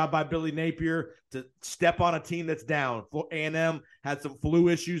 Good job by Billy Napier to step on a team that's down. A&M had some flu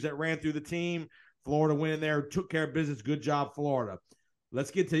issues that ran through the team. Florida went in there, took care of business. Good job, Florida.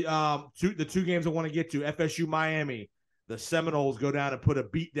 Let's get to the two games I want to get to. FSU Miami. The Seminoles go down and put a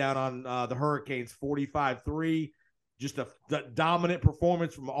beat down on the Hurricanes, 45-3. Just a dominant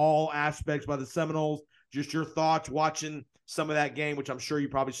performance from all aspects by the Seminoles. Just your thoughts watching some of that game, which I'm sure you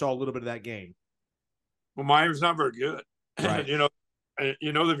probably saw a little bit of that game. Well, Miami's not very good. Right.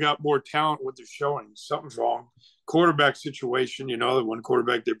 They've got more talent what they're showing. Something's wrong. Quarterback situation, the one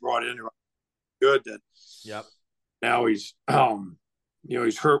quarterback they brought in, good. That. Yep. Now he's,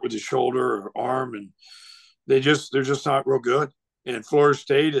 he's hurt with his shoulder or arm, and they're just not real good. And Florida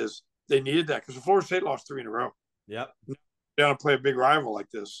State they needed that because Florida State lost 3 in a row. Yep. Down to play a big rival like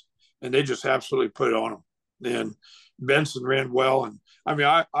this, and they just absolutely put it on them. And Benson ran well, and I mean,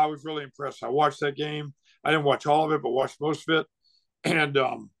 I was really impressed. I watched that game. I didn't watch all of it, but watched most of it, and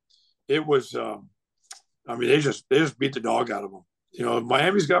it was. They just beat the dog out of them.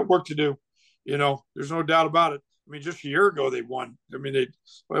 Miami's got work to do. There's no doubt about it. I mean, just a year ago they won. I mean, it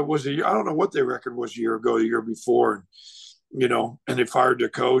was a year. I don't know what their record was a year ago, the year before, and they fired their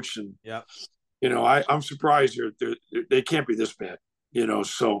coach, and yeah. I'm surprised they can't be this bad,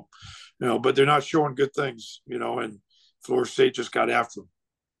 so, but they're not showing good things, and Florida State just got after them.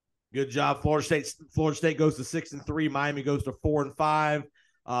 Good job, Florida State. Florida State goes to 6-3. Miami goes to 4-5.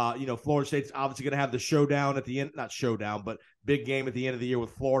 Florida State's obviously going to have the showdown at the end, not showdown, but big game at the end of the year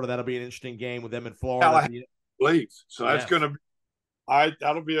with Florida. That'll be an interesting game with them in Florida. So that's going to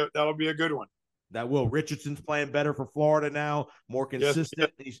be, that'll be a good one. That will. Richardson's playing better for Florida now, more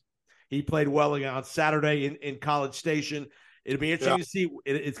consistent. Yes. He played well on Saturday in College Station. It'll be interesting to see.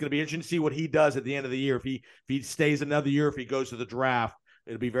 It's going to be interesting to see what he does at the end of the year. If he stays another year, if he goes to the draft,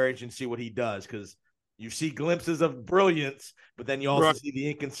 it'll be very interesting to see what he does, because you see glimpses of brilliance, but then you also see the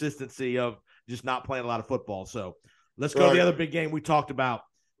inconsistency of just not playing a lot of football. So let's go to the other big game we talked about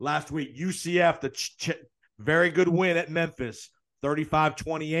last week. UCF, the very good win at Memphis,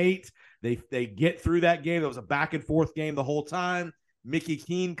 35-28. They get through that game. It was a back and forth game the whole time. Mickey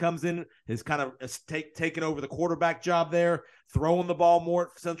Keene comes in, has kind of taken over the quarterback job there, throwing the ball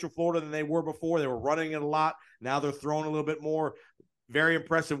more at Central Florida than they were before. They were running it a lot. Now they're throwing a little bit more. Very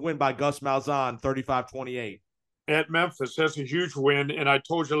impressive win by Gus Malzahn, 35-28. At Memphis, that's a huge win. And I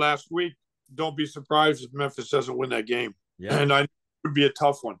told you last week, don't be surprised if Memphis doesn't win that game. Yeah. And I knew it would be a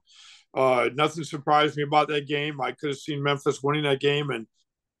tough one. Nothing surprised me about that game. I could have seen Memphis winning that game, and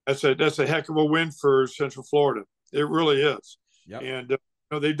that's a heck of a win for Central Florida. It really is. Yep. And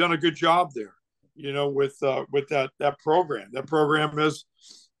they've done a good job there. With that program. That program is,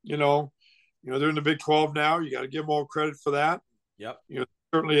 they're in the Big 12 now. You got to give them all credit for that. Yep.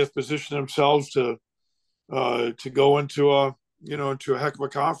 Certainly has positioned themselves to go into a heck of a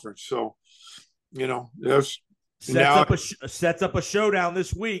conference. So, sets up a showdown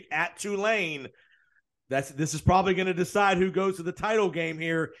this week at Tulane. This is probably going to decide who goes to the title game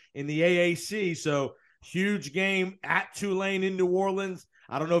here in the AAC. So huge game at Tulane in New Orleans.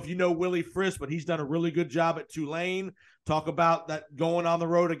 I don't know if you know Willie Frisk, but he's done a really good job at Tulane. Talk about that going on the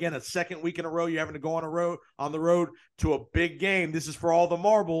road again, a second week in a row. You're having to go on the road to a big game. This is for all the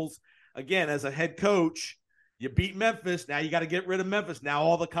marbles. Again, as a head coach, you beat Memphis. Now you got to get rid of Memphis. Now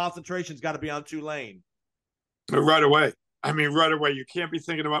all the concentration's got to be on Tulane. Right away. I mean, right away. You can't be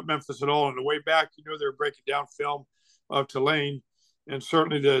thinking about Memphis at all. On the way back, they were breaking down film of Tulane, and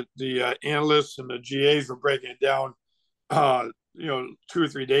certainly the analysts and the GAs were breaking it down, 2 or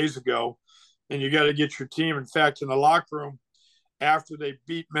 3 days ago. And you got to get your team. In fact, in the locker room, after they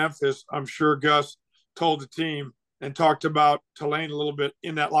beat Memphis, I'm sure Gus told the team and talked about Tulane a little bit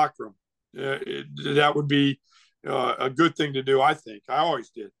in that locker room. That would be a good thing to do, I think. I always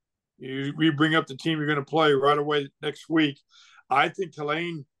did. We bring up the team you're going to play right away next week. I think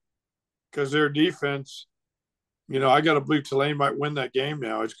Tulane, because their defense, I got to believe Tulane might win that game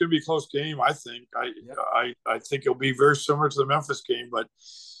now. It's going to be a close game, I think. I think it'll be very similar to the Memphis game, but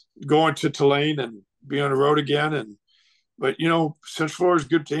going to Tulane and be on the road again. But Central Florida's a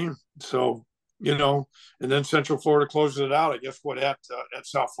good team. So, and then Central Florida closes it out, I guess, at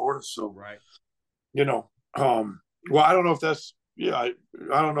South Florida. So, right. Well, I don't know if that's, I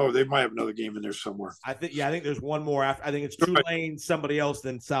don't know. They might have another game in there somewhere. I think there's one more after. I think it's Tulane, somebody else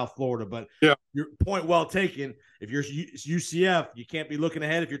than South Florida. But yeah, your point well taken. If you're UCF, you can't be looking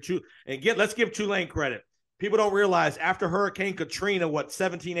ahead. If you're let's give Tulane credit. People don't realize after Hurricane Katrina,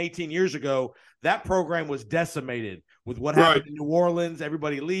 17, 18 years ago, that program was decimated with what happened in New Orleans,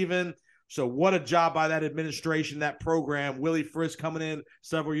 everybody leaving. So what a job by that administration, that program. Willie Frisk coming in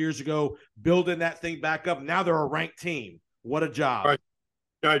several years ago, building that thing back up. Now they're a ranked team. What a job. Right.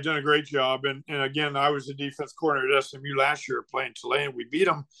 Yeah, I've done a great job. And again, I was the defense coordinator at SMU last year playing Tulane. We beat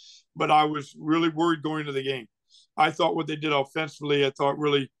them, but I was really worried going into the game. I thought what they did offensively,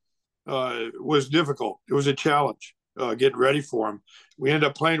 really was difficult. It was a challenge getting ready for them. We ended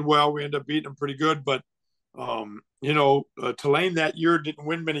up playing well. We ended up beating them pretty good. But, Tulane that year didn't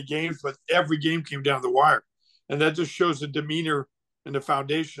win many games, but every game came down the wire. And that just shows the demeanor and the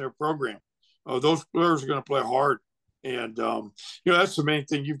foundation of the program. Those players are going to play hard. And, that's the main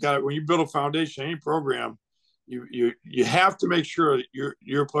thing. You've got when you build a foundation, any program, you have to make sure that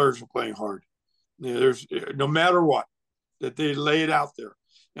your players are playing hard. There's no matter what, that they lay it out there.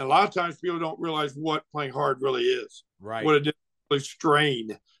 And a lot of times people don't realize what playing hard really is. Right. What it is really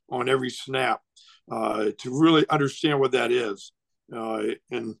strain on every snap to really understand what that is.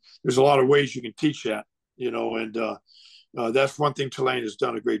 And there's a lot of ways you can teach that, and that's one thing Tulane has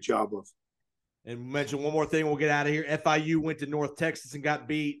done a great job of. And mention one more thing, we'll get out of here. FIU went to North Texas and got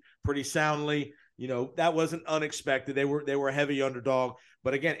beat pretty soundly. That wasn't unexpected. They were a heavy underdog.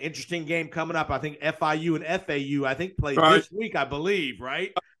 But again, interesting game coming up. I think FIU and FAU, play this week, I believe,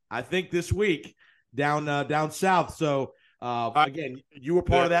 right? I think this week down south. So again, you were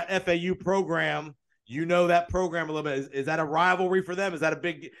part of that FAU program. That program a little bit. Is that a rivalry for them? Is that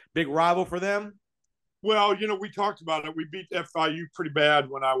a big rival for them? Well, we talked about it. We beat FIU pretty bad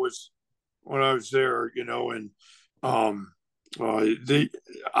when I was there, and I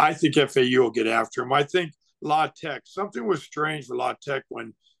think FAU will get after him. I think La Tech, something was strange with La Tech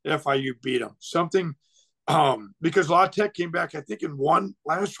when FIU beat them. Something, because La Tech came back, I think, and won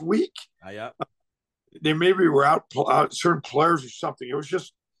last week. Yeah. They maybe were out certain players or something. It was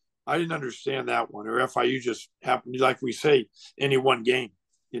just, I didn't understand that one. Or FIU just happened, like we say, any one game,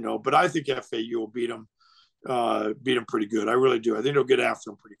 But I think FAU will beat them pretty good. I really do. I think they'll get after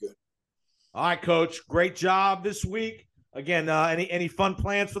them pretty good. All right, Coach. Great job this week. Again, any fun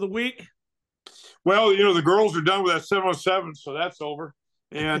plans for the week? Well, the girls are done with that 707, so that's over.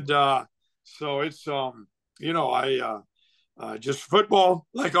 And so it's, just football,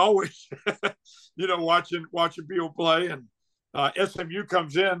 like always, watching people play. And SMU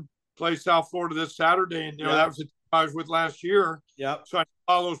comes in, plays South Florida this Saturday. And, that was the team I was with last year. Yep. So I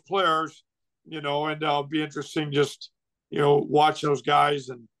saw those players, and it'll be interesting just, watch those guys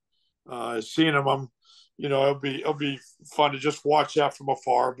and seeing them. It'll be fun to just watch that from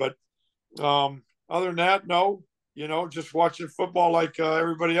afar. But other than that, no, just watching football like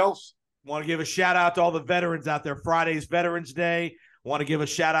everybody else. Want to give a shout out to all the veterans out there. Friday's Veterans Day. Want to give a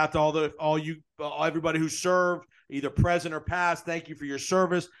shout out to everybody who served, either present or past. Thank you for your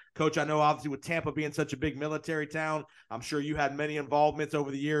service, Coach. I know obviously with Tampa being such a big military town, I'm sure you had many involvements over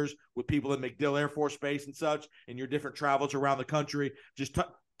the years with people in MacDill Air Force Base and such, in your different travels around the country. Just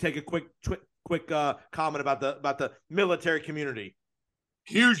take a quick comment about the military community.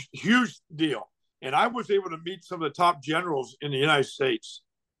 Huge deal. And I was able to meet some of the top generals in the United States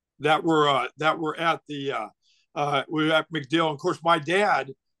that were at we were at MacDill. And of course, my dad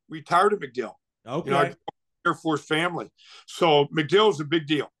retired at MacDill. Okay. Air Force family. So MacDill is a big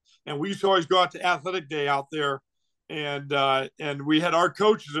deal. And we used to always go out to Athletic Day out there and we had our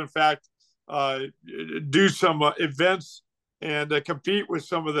coaches, in fact, do some events and compete with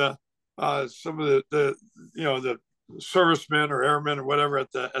some of the the servicemen or airmen or whatever at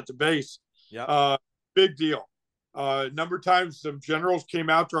the base. Yeah. Big deal. Number of times some generals came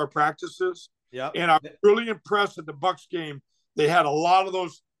out to our practices. Yeah. And I'm really impressed at the Bucks game. They had a lot of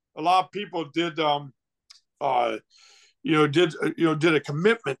people did did a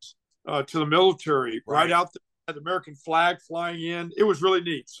commitment to the military right out there, had the American flag flying in. It was really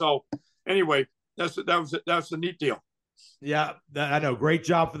neat. So anyway, that's a neat deal. Yeah, I know. Great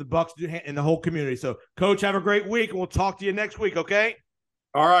job for the Bucks and the whole community. So, Coach, have a great week, and we'll talk to you next week, okay?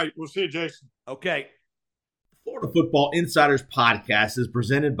 All right. We'll see you, Jason. Okay. Florida Football Insiders Podcast is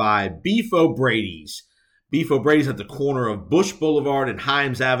presented by Beef O'Brady's. Beef O'Brady's at the corner of Bush Boulevard and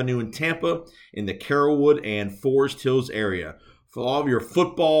Himes Avenue in Tampa in the Carrollwood and Forest Hills area. For all of your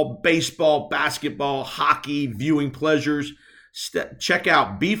football, baseball, basketball, hockey, viewing pleasures, check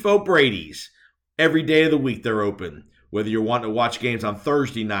out Beef O'Brady's. Every day of the week they're open. Whether you're wanting to watch games on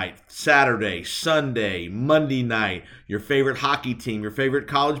Thursday night, Saturday, Sunday, Monday night, your favorite hockey team, your favorite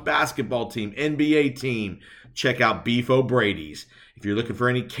college basketball team, NBA team, check out Beef O'Brady's. If you're looking for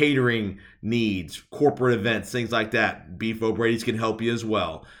any catering needs, corporate events, things like that, Beef O'Brady's can help you as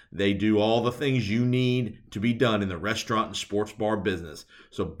well. They do all the things you need to be done in the restaurant and sports bar business.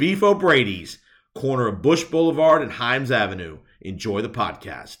 So Beef O'Brady's, corner of Bush Boulevard and Himes Avenue. Enjoy the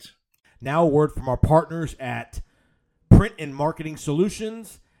podcast. Now a word from our partners at Print and Marketing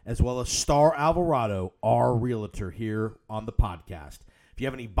Solutions, as well as Star Alvarado, our realtor here on the podcast. If you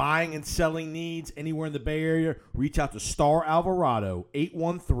have any buying and selling needs anywhere in the Bay Area, reach out to Star Alvarado,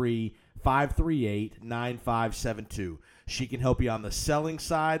 813-538-9572. She can help you on the selling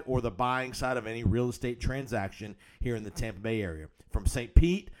side or the buying side of any real estate transaction here in the Tampa Bay area. From St.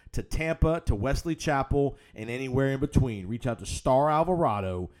 Pete to Tampa to Wesley Chapel and anywhere in between, reach out to Star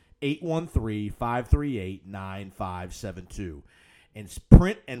Alvarado, 813-538-9572. And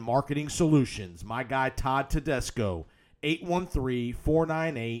Print and Marketing Solutions, my guy Todd Tedesco,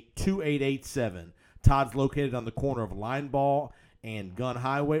 813-498-2887. Todd's located on the corner of Lineball and Gun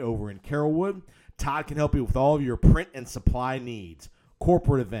Highway over in Carrollwood. Todd can help you with all of your print and supply needs,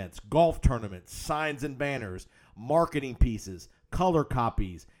 corporate events, golf tournaments, signs and banners, marketing pieces, color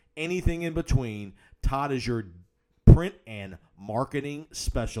copies, anything in between. Todd is your print and marketing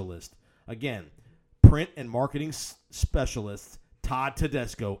specialist. Again, print and marketing specialist, Todd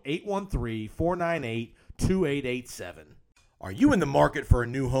Tedesco, 813-498-2887. Are you in the market for a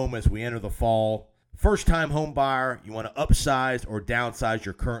new home as we enter the fall? First-time home buyer, you want to upsize or downsize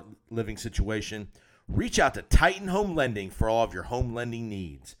your current living situation? Reach out to Titan Home Lending for all of your home lending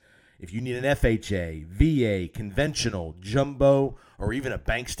needs. If you need an FHA, VA, conventional, jumbo, or even a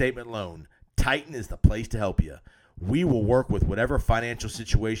bank statement loan, Titan is the place to help you. We will work with whatever financial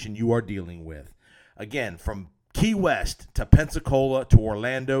situation you are dealing with. Again, from Key West to Pensacola to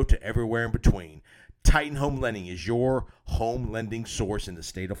Orlando to everywhere in between, Titan Home Lending is your home lending source in the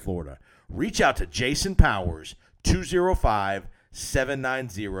state of Florida. Reach out to Jason Powers,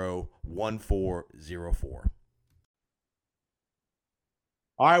 205-790-1404.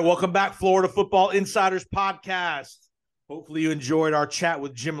 All right, welcome back, Florida Football Insiders Podcast. Hopefully you enjoyed our chat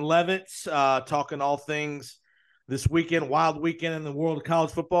with Jim Levitz, talking all things this weekend, wild weekend in the world of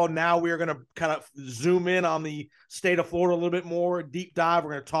college football. Now we are going to kind of zoom in on the state of Florida a little bit more, deep dive.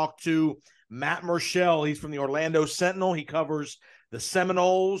 We're going to talk to Matt Murschel. He's from the Orlando Sentinel. He covers the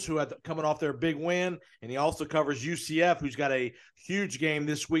Seminoles, who had coming off their big win, and he also covers UCF, who's got a huge game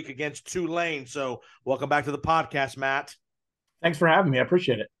this week against Tulane. So welcome back to the podcast, Matt. Thanks for having me. I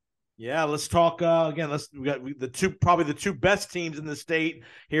appreciate it. Yeah, let's talk again. We got probably the two best teams in the state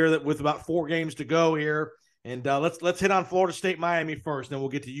here with about 4 games to go here. And let's hit on Florida State, Miami first, then we'll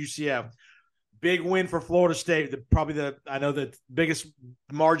get to UCF. Big win for Florida State. I know the biggest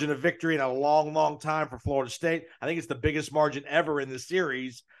margin of victory in a long, long time for Florida State. I think it's the biggest margin ever in the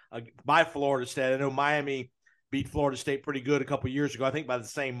series by Florida State. I know Miami beat Florida State pretty good a couple years ago. I think by the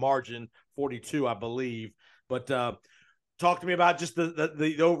same margin, 42, I believe. But talk to me about just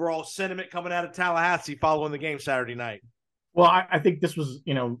the overall sentiment coming out of Tallahassee following the game Saturday night. Well, I think this was,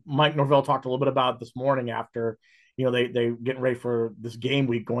 Mike Norvell talked a little bit about it this morning after, they getting ready for this game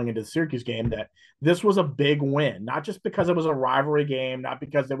week going into the Syracuse game, that this was a big win, not just because it was a rivalry game, not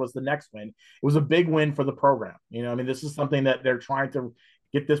because it was the next win. It was a big win for the program. This is something that they're trying to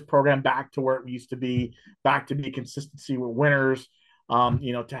get this program back to where it used to be, back to be consistency with winners.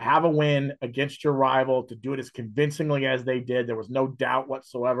 To have a win against your rival, to do it as convincingly as they did, there was no doubt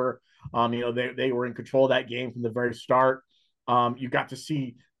whatsoever. They were in control of that game from the very start. You got to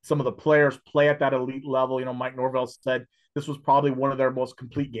see some of the players play at that elite level. Mike Norvell said this was probably one of their most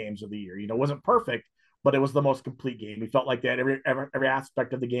complete games of the year. It wasn't perfect, but it was the most complete game. He felt like they had every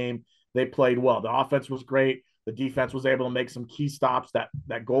aspect of the game. They played well. The offense was great. The defense was able to make some key stops.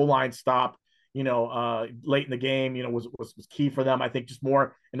 That goal line stop, late in the game, was key for them. I think just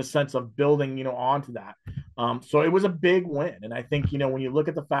more in the sense of building, onto that. So it was a big win. And I think, when you look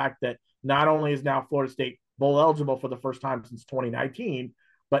at the fact that not only is now Florida State bowl eligible for the first time since 2019,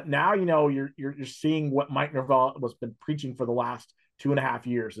 but now, you're seeing what Mike Norvell has been preaching for the last 2.5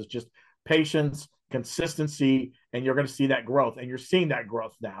 years is just patience, consistency, and you're going to see that growth. And you're seeing that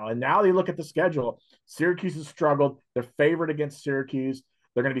growth now. And now they look at the schedule. Syracuse has struggled. They're favored against Syracuse.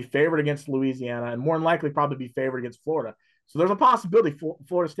 They're going to be favored against Louisiana, and more than likely probably be favored against Florida. So there's a possibility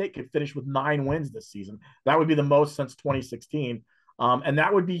Florida State could finish with 9 wins this season. That would be the most since 2016. And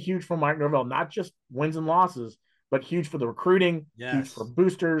that would be huge for Mike Norvell, not just wins and losses, but huge for the recruiting, huge for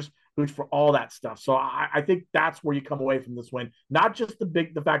boosters, huge for all that stuff. So I think that's where you come away from this win. Not just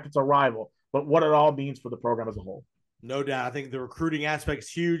the fact it's a rival, but what it all means for the program as a whole. No doubt. I think the recruiting aspect is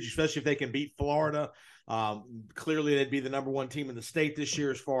huge, especially if they can beat Florida. Clearly, they'd be the number 1 team in the state this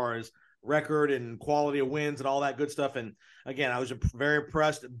year as far as record and quality of wins and all that good stuff. And again, I was very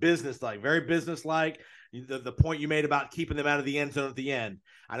impressed. Very businesslike. The point you made about keeping them out of the end zone at the end.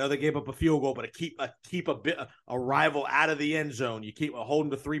 I know they gave up a field goal, but to keep a rival out of the end zone, you keep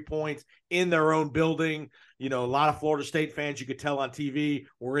holding to 3 points in their own building. A lot of Florida State fans, you could tell on TV,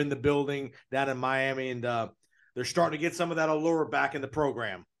 were in the building down in Miami, and they're starting to get some of that allure back in the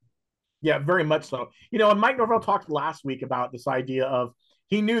program. Yeah, very much so. And Mike Norvell talked last week about this idea of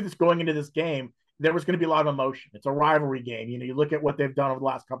he knew this going into this game, there was going to be a lot of emotion. It's a rivalry game. You look at what they've done over the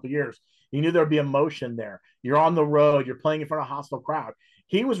last couple of years. You knew there'd be emotion there. You're on the road. You're playing in front of a hostile crowd.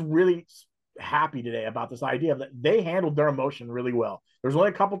 He was really happy today about this idea that they handled their emotion really well. There's only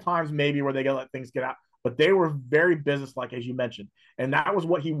a couple times maybe where they got to let things get out, but they were very businesslike, as you mentioned. And that was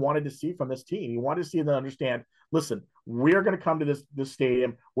what he wanted to see from this team. He wanted to see them understand, listen, we're going to come to this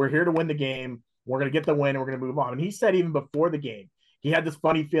stadium. We're here to win the game. We're going to get the win and we're going to move on. And he said even before the game, he had this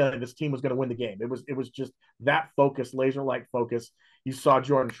funny feeling this team was going to win the game. It was just that focus, laser-like focus. You saw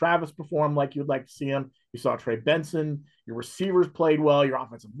Jordan Travis perform like you'd like to see him. You saw Trey Benson. Your receivers played well. Your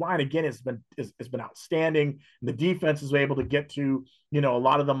offensive line, again, has been outstanding. And the defense is able to get to, a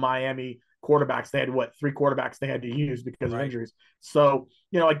lot of the Miami quarterbacks. They had 3 quarterbacks they had to use because of injuries. So,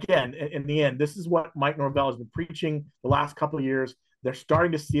 again, in the end, this is what Mike Norvell has been preaching the last couple of years. They're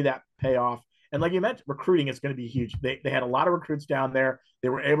starting to see that pay off. And like you mentioned, recruiting is going to be huge. They had a lot of recruits down there. They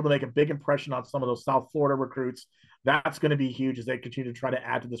were able to make a big impression on some of those South Florida recruits. That's going to be huge as they continue to try to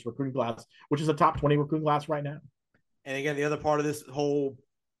add to this recruiting class, which is a top 20 recruiting class right now. And again, the other part of this whole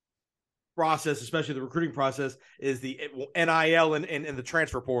process, especially the recruiting process, is the NIL and the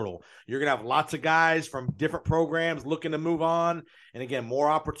transfer portal. You're going to have lots of guys from different programs looking to move on. And again, more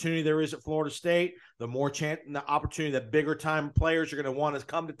opportunity there is at Florida State, the more chance and the opportunity that bigger time players are going to want to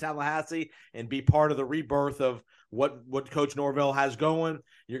come to Tallahassee and be part of the rebirth of what Coach Norvell has going.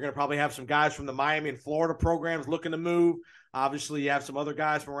 You're going to probably have some guys from the Miami and Florida programs looking to move. Obviously, you have some other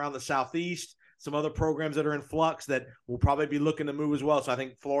guys from around the Southeast, some other programs that are in flux that will probably be looking to move as well. So I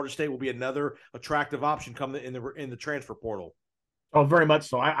think Florida State will be another attractive option coming in the transfer portal. Oh, very much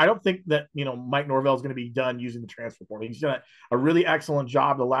so. I don't think that, Mike Norvell is going to be done using the transfer portal. He's done a really excellent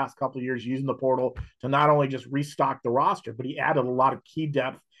job the last couple of years using the portal to not only just restock the roster, but he added a lot of key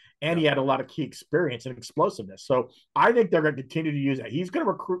depth and he had a lot of key experience and explosiveness. So I think they're going to continue to use that. He's going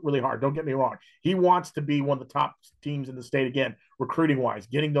to recruit really hard. Don't get me wrong. He wants to be one of the top teams in the state again, recruiting wise,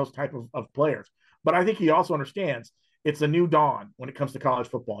 getting those type of players. But I think he also understands it's a new dawn when it comes to college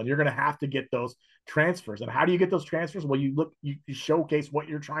football, and you're going to have to get those transfers. And how do you get those transfers? Well, you showcase what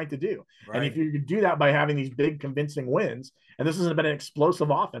you're trying to do. Right. And if you do that by having these big convincing wins, and this hasn't been an explosive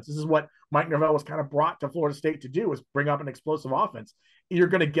offense, this is what Mike Norvell was kind of brought to Florida State to do, is bring up an explosive offense. You're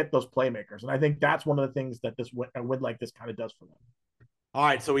going to get those playmakers. And I think that's one of the things that a win like this kind of does for them. All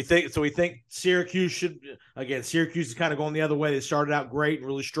right, so we think Syracuse should, again, Syracuse is kind of going the other way. They started out great and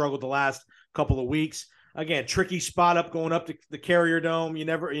really struggled the last couple of weeks. Again, tricky spot going up to the Carrier Dome. You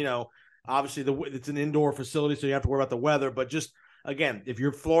never, obviously it's an indoor facility, so you have to worry about the weather. But just, again, if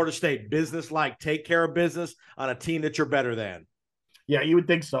you're Florida State, business-like, take care of business on a team that you're better than. Yeah, you would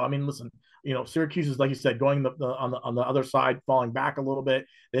think so. I mean, listen, Syracuse is, like you said, going on the other side, falling back a little bit.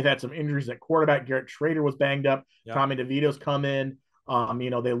 They've had some injuries at quarterback. Garrett Schrader was banged up. Yep. Tommy DeVito's come in.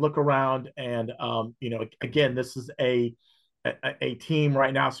 They look around and, again, this is a team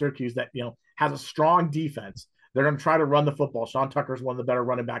right now, Syracuse, that, has a strong defense They're going to try to run the football. Sean Tucker is one of the better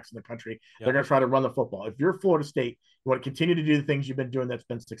running backs in the country. Yep. They're going to try to run the football. If you're Florida State, you want to continue to do the things you've been doing that's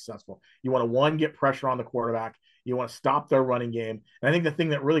been successful. You want to, one, get pressure on the quarterback. You want to stop their running game. And I think the thing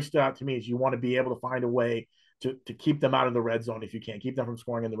that really stood out to me is you want to be able to find a way to keep them out of the red zone if you can. Keep them from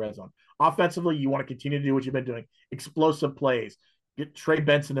scoring in the red zone. Offensively, you want to continue to do what you've been doing. Explosive plays. Get Trey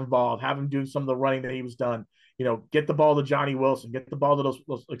Benson involved. Have him do some of the running that he was done. Get the ball to Johnny Wilson. Get the ball to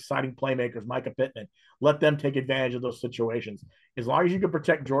those exciting playmakers, Micah Pittman. Let them take advantage of those situations. As long as you can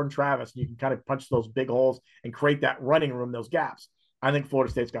protect Jordan Travis, and you can kind of punch those big holes and create that running room, those gaps, I think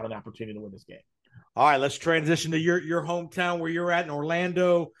Florida State's got an opportunity to win this game. All right, let's transition to your hometown where you're at in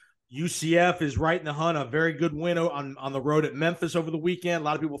Orlando. UCF is right in the hunt. A very good win on the road at Memphis over the weekend. A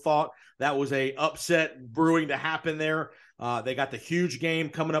lot of people thought that was a upset brewing to happen there. They got the huge game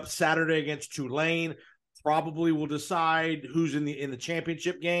coming up Saturday against Tulane. Probably will decide who's in the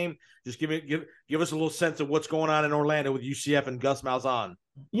championship game. Just give us a little sense of what's going on in Orlando with UCF and Gus Malzahn.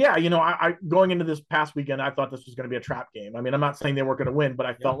 Yeah, I going into this past weekend, I thought this was going to be a trap game. I mean, I'm not saying they weren't going to win, but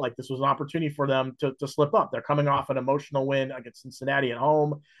I felt like this was an opportunity for them to slip up. They're coming off an emotional win against Cincinnati at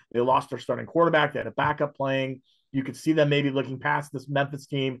home. They lost their starting quarterback. They had a backup playing. You could see them maybe looking past this Memphis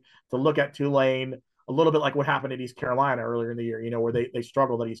team to look at Tulane, a little bit like what happened at East Carolina earlier in the year, where they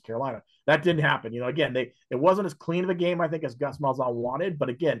struggled at East Carolina. That didn't happen. Again, it wasn't as clean of a game, I think, as Gus Malzahn wanted, but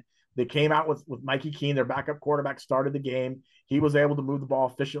again, they came out with Mikey Keene, their backup quarterback, started the game. He was able to move the ball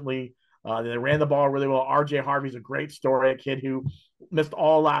efficiently. They ran the ball really well. RJ Harvey's a great story, a kid who missed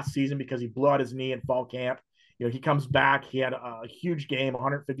all last season because he blew out his knee in fall camp. He comes back. He had a huge game,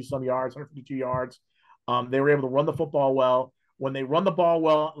 150-some yards, 152 yards. They were able to run the football well. When they run the ball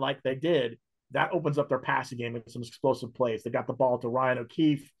well like they did, that opens up their passing game with some explosive plays. They got the ball to Ryan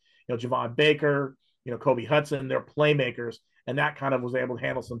O'Keefe, Javon Baker, Kobe Hudson. They're playmakers. And that kind of was able to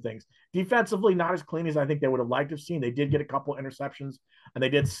handle some things. Defensively, not as clean as I think they would have liked to have seen. They did get a couple interceptions, and they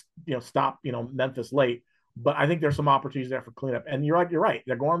did, stop, Memphis late. But I think there's some opportunities there for cleanup. And you're right.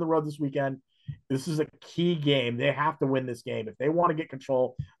 They're going on the road this weekend. This is a key game. They have to win this game. If they want to get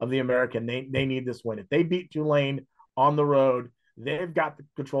control of the American, they need this win. If they beat Tulane on the road, they've got the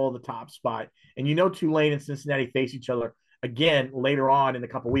control of the top spot. And Tulane and Cincinnati face each other again later on in a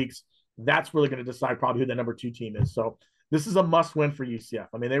couple weeks. That's really going to decide probably who the number 2 team is. So this is a must-win for UCF.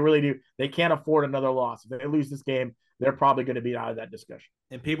 I mean, they really do. They can't afford another loss. If they lose this game, they're probably going to be out of that discussion.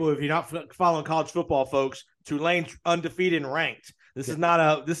 And people, if you're not following college football, folks, Tulane's undefeated and ranked. This is not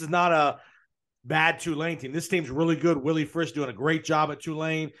a bad Tulane team. This team's really good. Willie Frisch doing a great job at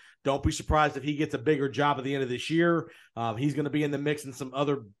Tulane. Don't be surprised if he gets a bigger job at the end of this year. He's going to be in the mix in some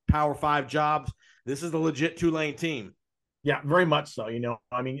other Power 5 jobs. This is the legit Tulane team. Yeah, very much so.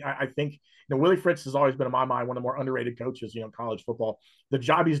 I think Willie Fritz has always been, in my mind, one of the more underrated coaches, in college football. The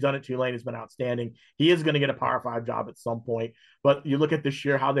job he's done at Tulane has been outstanding. He is going to get a Power 5 job at some point. But you look at this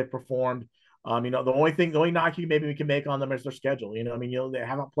year, how they've performed. The only knock maybe we can make on them is their schedule. They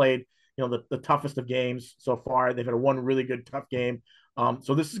haven't played, the toughest of games so far. They've had one really good, tough game.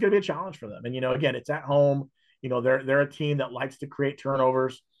 So this is going to be a challenge for them. And, again, it's at home. They're a team that likes to create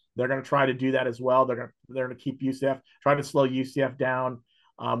turnovers. They're going to try to do that as well. They're going to keep UCF, try to slow UCF down.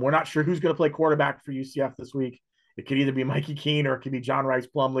 We're not sure who's going to play quarterback for UCF this week. It could either be Mikey Keene or it could be John Rice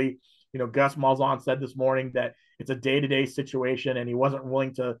Plumlee. Gus Malzahn said this morning that it's a day-to-day situation, and he wasn't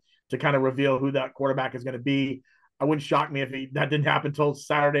willing to kind of reveal who that quarterback is going to be. I wouldn't shock me if that didn't happen until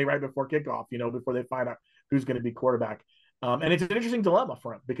Saturday right before kickoff, before they find out who's going to be quarterback. And it's an interesting dilemma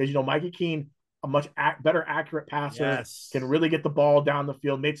for him because, Mikey Keene, a much better accurate passer, yes, can really get the ball down the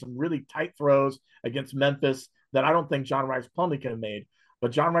field, made some really tight throws against Memphis that I don't think John Rice Plumlee can have made. But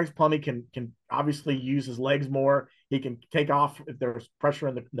John Rice Plumlee can obviously use his legs more. He can take off if there's pressure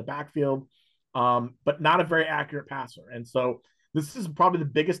in the backfield, but not a very accurate passer. And so this is probably the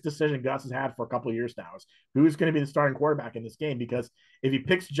biggest decision Gus has had for a couple of years now is who's going to be the starting quarterback in this game. Because if he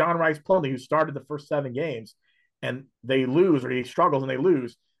picks John Rice Plumlee, who started the first 7 games, and they lose or he struggles and they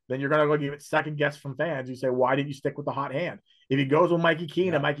lose, then you're going to go give it second guess from fans. You say, why didn't you stick with the hot hand? If he goes with Mikey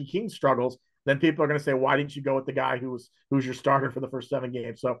Keene and Mikey Keene struggles, then people are going to say, why didn't you go with the guy who's your starter for the first 7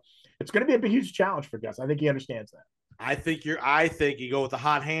 games? So it's going to be a huge challenge for Gus. I think he understands that. I think you go with the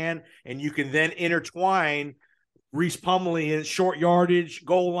hot hand, and you can then intertwine Reese Plumlee in short yardage,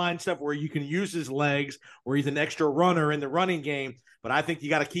 goal line stuff where you can use his legs, where he's an extra runner in the running game. But I think you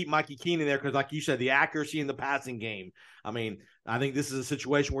got to keep Mikey Keene in there because, like you said, the accuracy in the passing game. I mean, I think this is a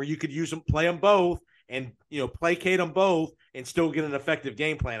situation where you could use them, play them both, and placate them both, and still get an effective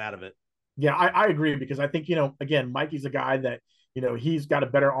game plan out of it. Yeah, I agree because I think again, Mikey's a guy that he's got a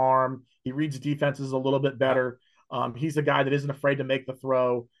better arm. He reads defenses a little bit better. He's a guy that isn't afraid to make the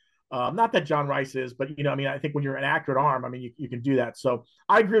throw. Not that John Rice is, but I think when you're an accurate arm, you can do that. So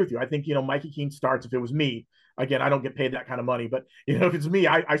I agree with you. I think Mikey Keene starts. If it was me, again, I don't get paid that kind of money, but if it's me,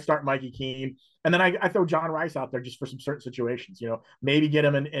 I start Mikey Keene, and then I throw John Rice out there just for some certain situations. Maybe get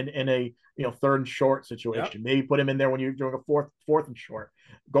him in a third and short situation. Yep. Maybe put him in there when you're doing a fourth and short,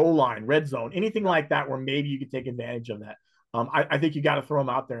 goal line, red zone, anything like that, where maybe you could take advantage of that. I think you got to throw him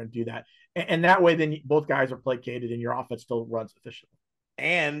out there and do that, and that way, then both guys are placated, and your offense still runs efficiently.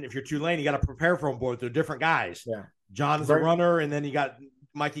 And if you're Tulane, you got to prepare for them both. They're different guys. Yeah. John's the runner, and then you got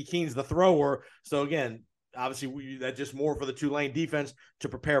Mikey Keene's the thrower. So again, obviously that's just more for the Tulane defense to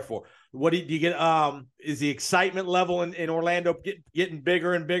prepare for. What do you get? Is the excitement level in Orlando getting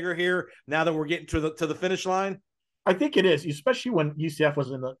bigger and bigger here now that we're getting to the finish line? I think it is, especially when UCF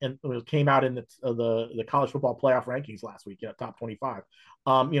was came out in the college football playoff rankings last week, top 25.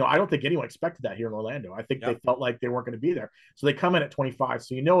 I don't think anyone expected that here in Orlando. I think they felt like they weren't going to be there, so they come in at 25.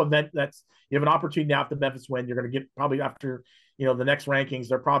 So that's you have an opportunity now. If the Memphis win, you're going to get probably after the next rankings,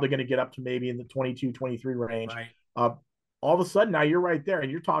 they're probably going to get up to maybe in the 22, 23 range. Right. All of a sudden now you're right there,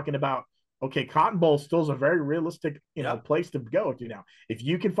 and you're talking about, okay, Cotton Bowl still is a very realistic place to go to now. If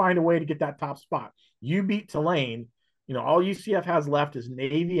you can find a way to get that top spot, you beat Tulane. All UCF has left is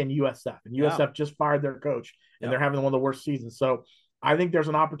Navy and USF, and USF just fired their coach, and they're having one of the worst seasons. So I think there's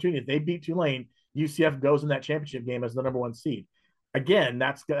an opportunity. If they beat Tulane, UCF goes in that championship game as the number 1 seed. Again,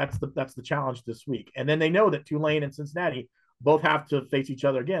 that's the challenge this week. And then they know that Tulane and Cincinnati both have to face each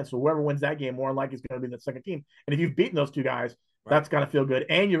other again. So whoever wins that game, more than likely, is going to be the second team. And if you've beaten those two guys, that's going to feel good,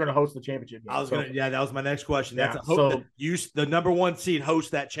 and you're going to host the championship game. That was my next question. Yeah, that's the number 1 seed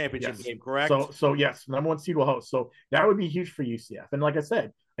hosts that championship game, correct? So yes, number 1 seed will host. So that would be huge for UCF. And like I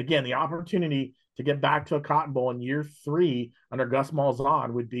said, again, the opportunity to get back to a Cotton Bowl in year 3 under Gus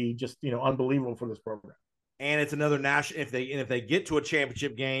Malzahn would be just unbelievable for this program. And it's another national. If they get to a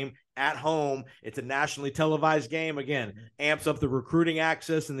championship game at home, it's a nationally televised game. Again, amps up the recruiting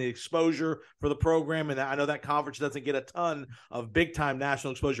access and the exposure for the program. And I know that conference doesn't get a ton of big time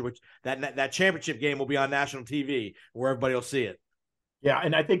national exposure, which that championship game will be on national TV where everybody will see it. Yeah,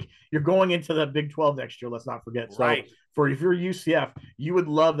 and I think you're going into the Big 12 next year. Let's not forget. So if you're UCF, you would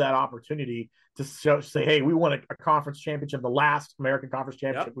love that opportunity to say, hey, we won a conference championship, the last American Conference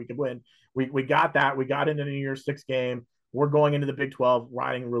Championship we could win. We got that. We got into the New Year's 6 game. We're going into the Big 12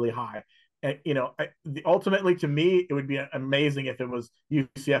 riding really high. And, ultimately, to me, it would be amazing if it was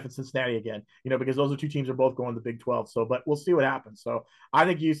UCF and Cincinnati again, because those are two teams are both going to the Big 12. So, but we'll see what happens. So I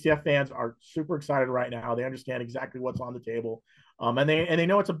think UCF fans are super excited right now. They understand exactly what's on the table. And they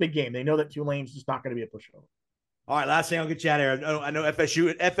know it's a big game. They know that Tulane's just not going to be a pushover. All right, last thing, I'll get you out of here. I know FSU,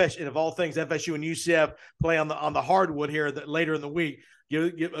 and of all things, FSU and UCF play on the hardwood here later in the week.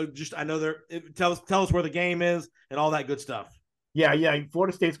 I know tell us where the game is and all that good stuff. Yeah.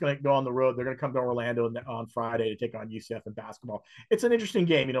 Florida State's going to go on the road. They're going to come to Orlando on Friday to take on UCF in basketball. It's an interesting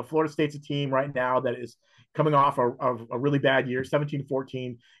game. Florida State's a team right now that is coming off a really bad year,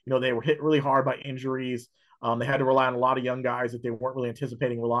 17-14. They were hit really hard by injuries. They had to rely on a lot of young guys that they weren't really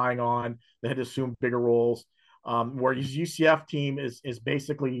anticipating relying on. They had to assume bigger roles. Whereas UCF team is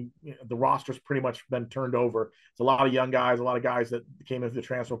basically the roster's pretty much been turned over. It's a lot of young guys, a lot of guys that came into the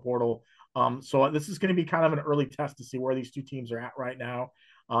transfer portal. So this is going to be kind of an early test to see where these two teams are at right now.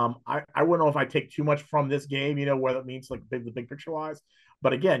 I wouldn't know if I take too much from this game, whether it means like the big picture wise.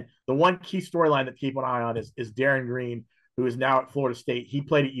 But again, the one key storyline to keep an eye on is Darren Green, who is now at Florida State. He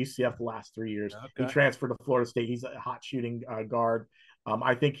played at UCF the last 3 years. Okay. He transferred to Florida State. He's a hot shooting guard.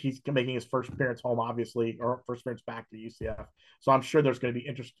 I think he's making his first appearance home, obviously, or first appearance back to UCF. So I'm sure there's going to be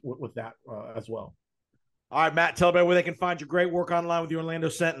interest with that as well. All right, Matt, tell everybody where they can find your great work online with the Orlando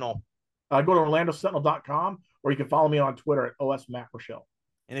Sentinel. Go to orlandosentinel.com, or you can follow me on Twitter at OSMattRochelle.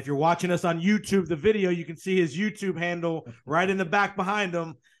 And if you're watching us on YouTube, the video, you can see his YouTube handle right in the back behind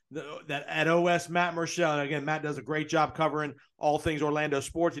him, that at OS Matt Rochelle. And again, Matt does a great job covering all things Orlando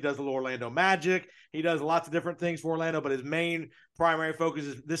sports. He does a little Orlando Magic. He does lots of different things for Orlando, but his main primary focus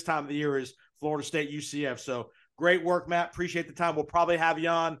is this time of the year is Florida State UCF. So great work, Matt. Appreciate the time. We'll probably have you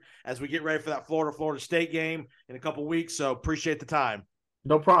on as we get ready for that Florida State game in a couple weeks. So appreciate the time.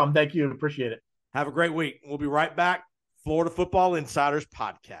 No problem. Thank you. Appreciate it. Have a great week. We'll be right back. Florida Football Insiders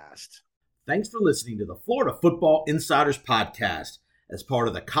Podcast. Thanks for listening to the Florida Football Insiders Podcast as part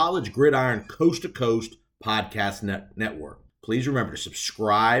of the College Gridiron Coast to Coast Podcast Network. Please remember to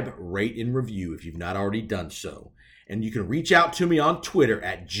subscribe, rate, and review if you've not already done so. And you can reach out to me on Twitter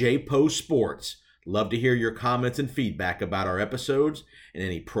at JPoSports. Love to hear your comments and feedback about our episodes and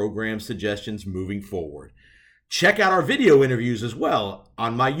any program suggestions moving forward. Check out our video interviews as well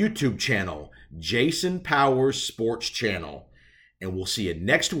on my YouTube channel, Jason Powers Sports Channel. and we'll see you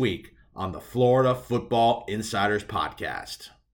next week on the Florida Football Insiders Podcast.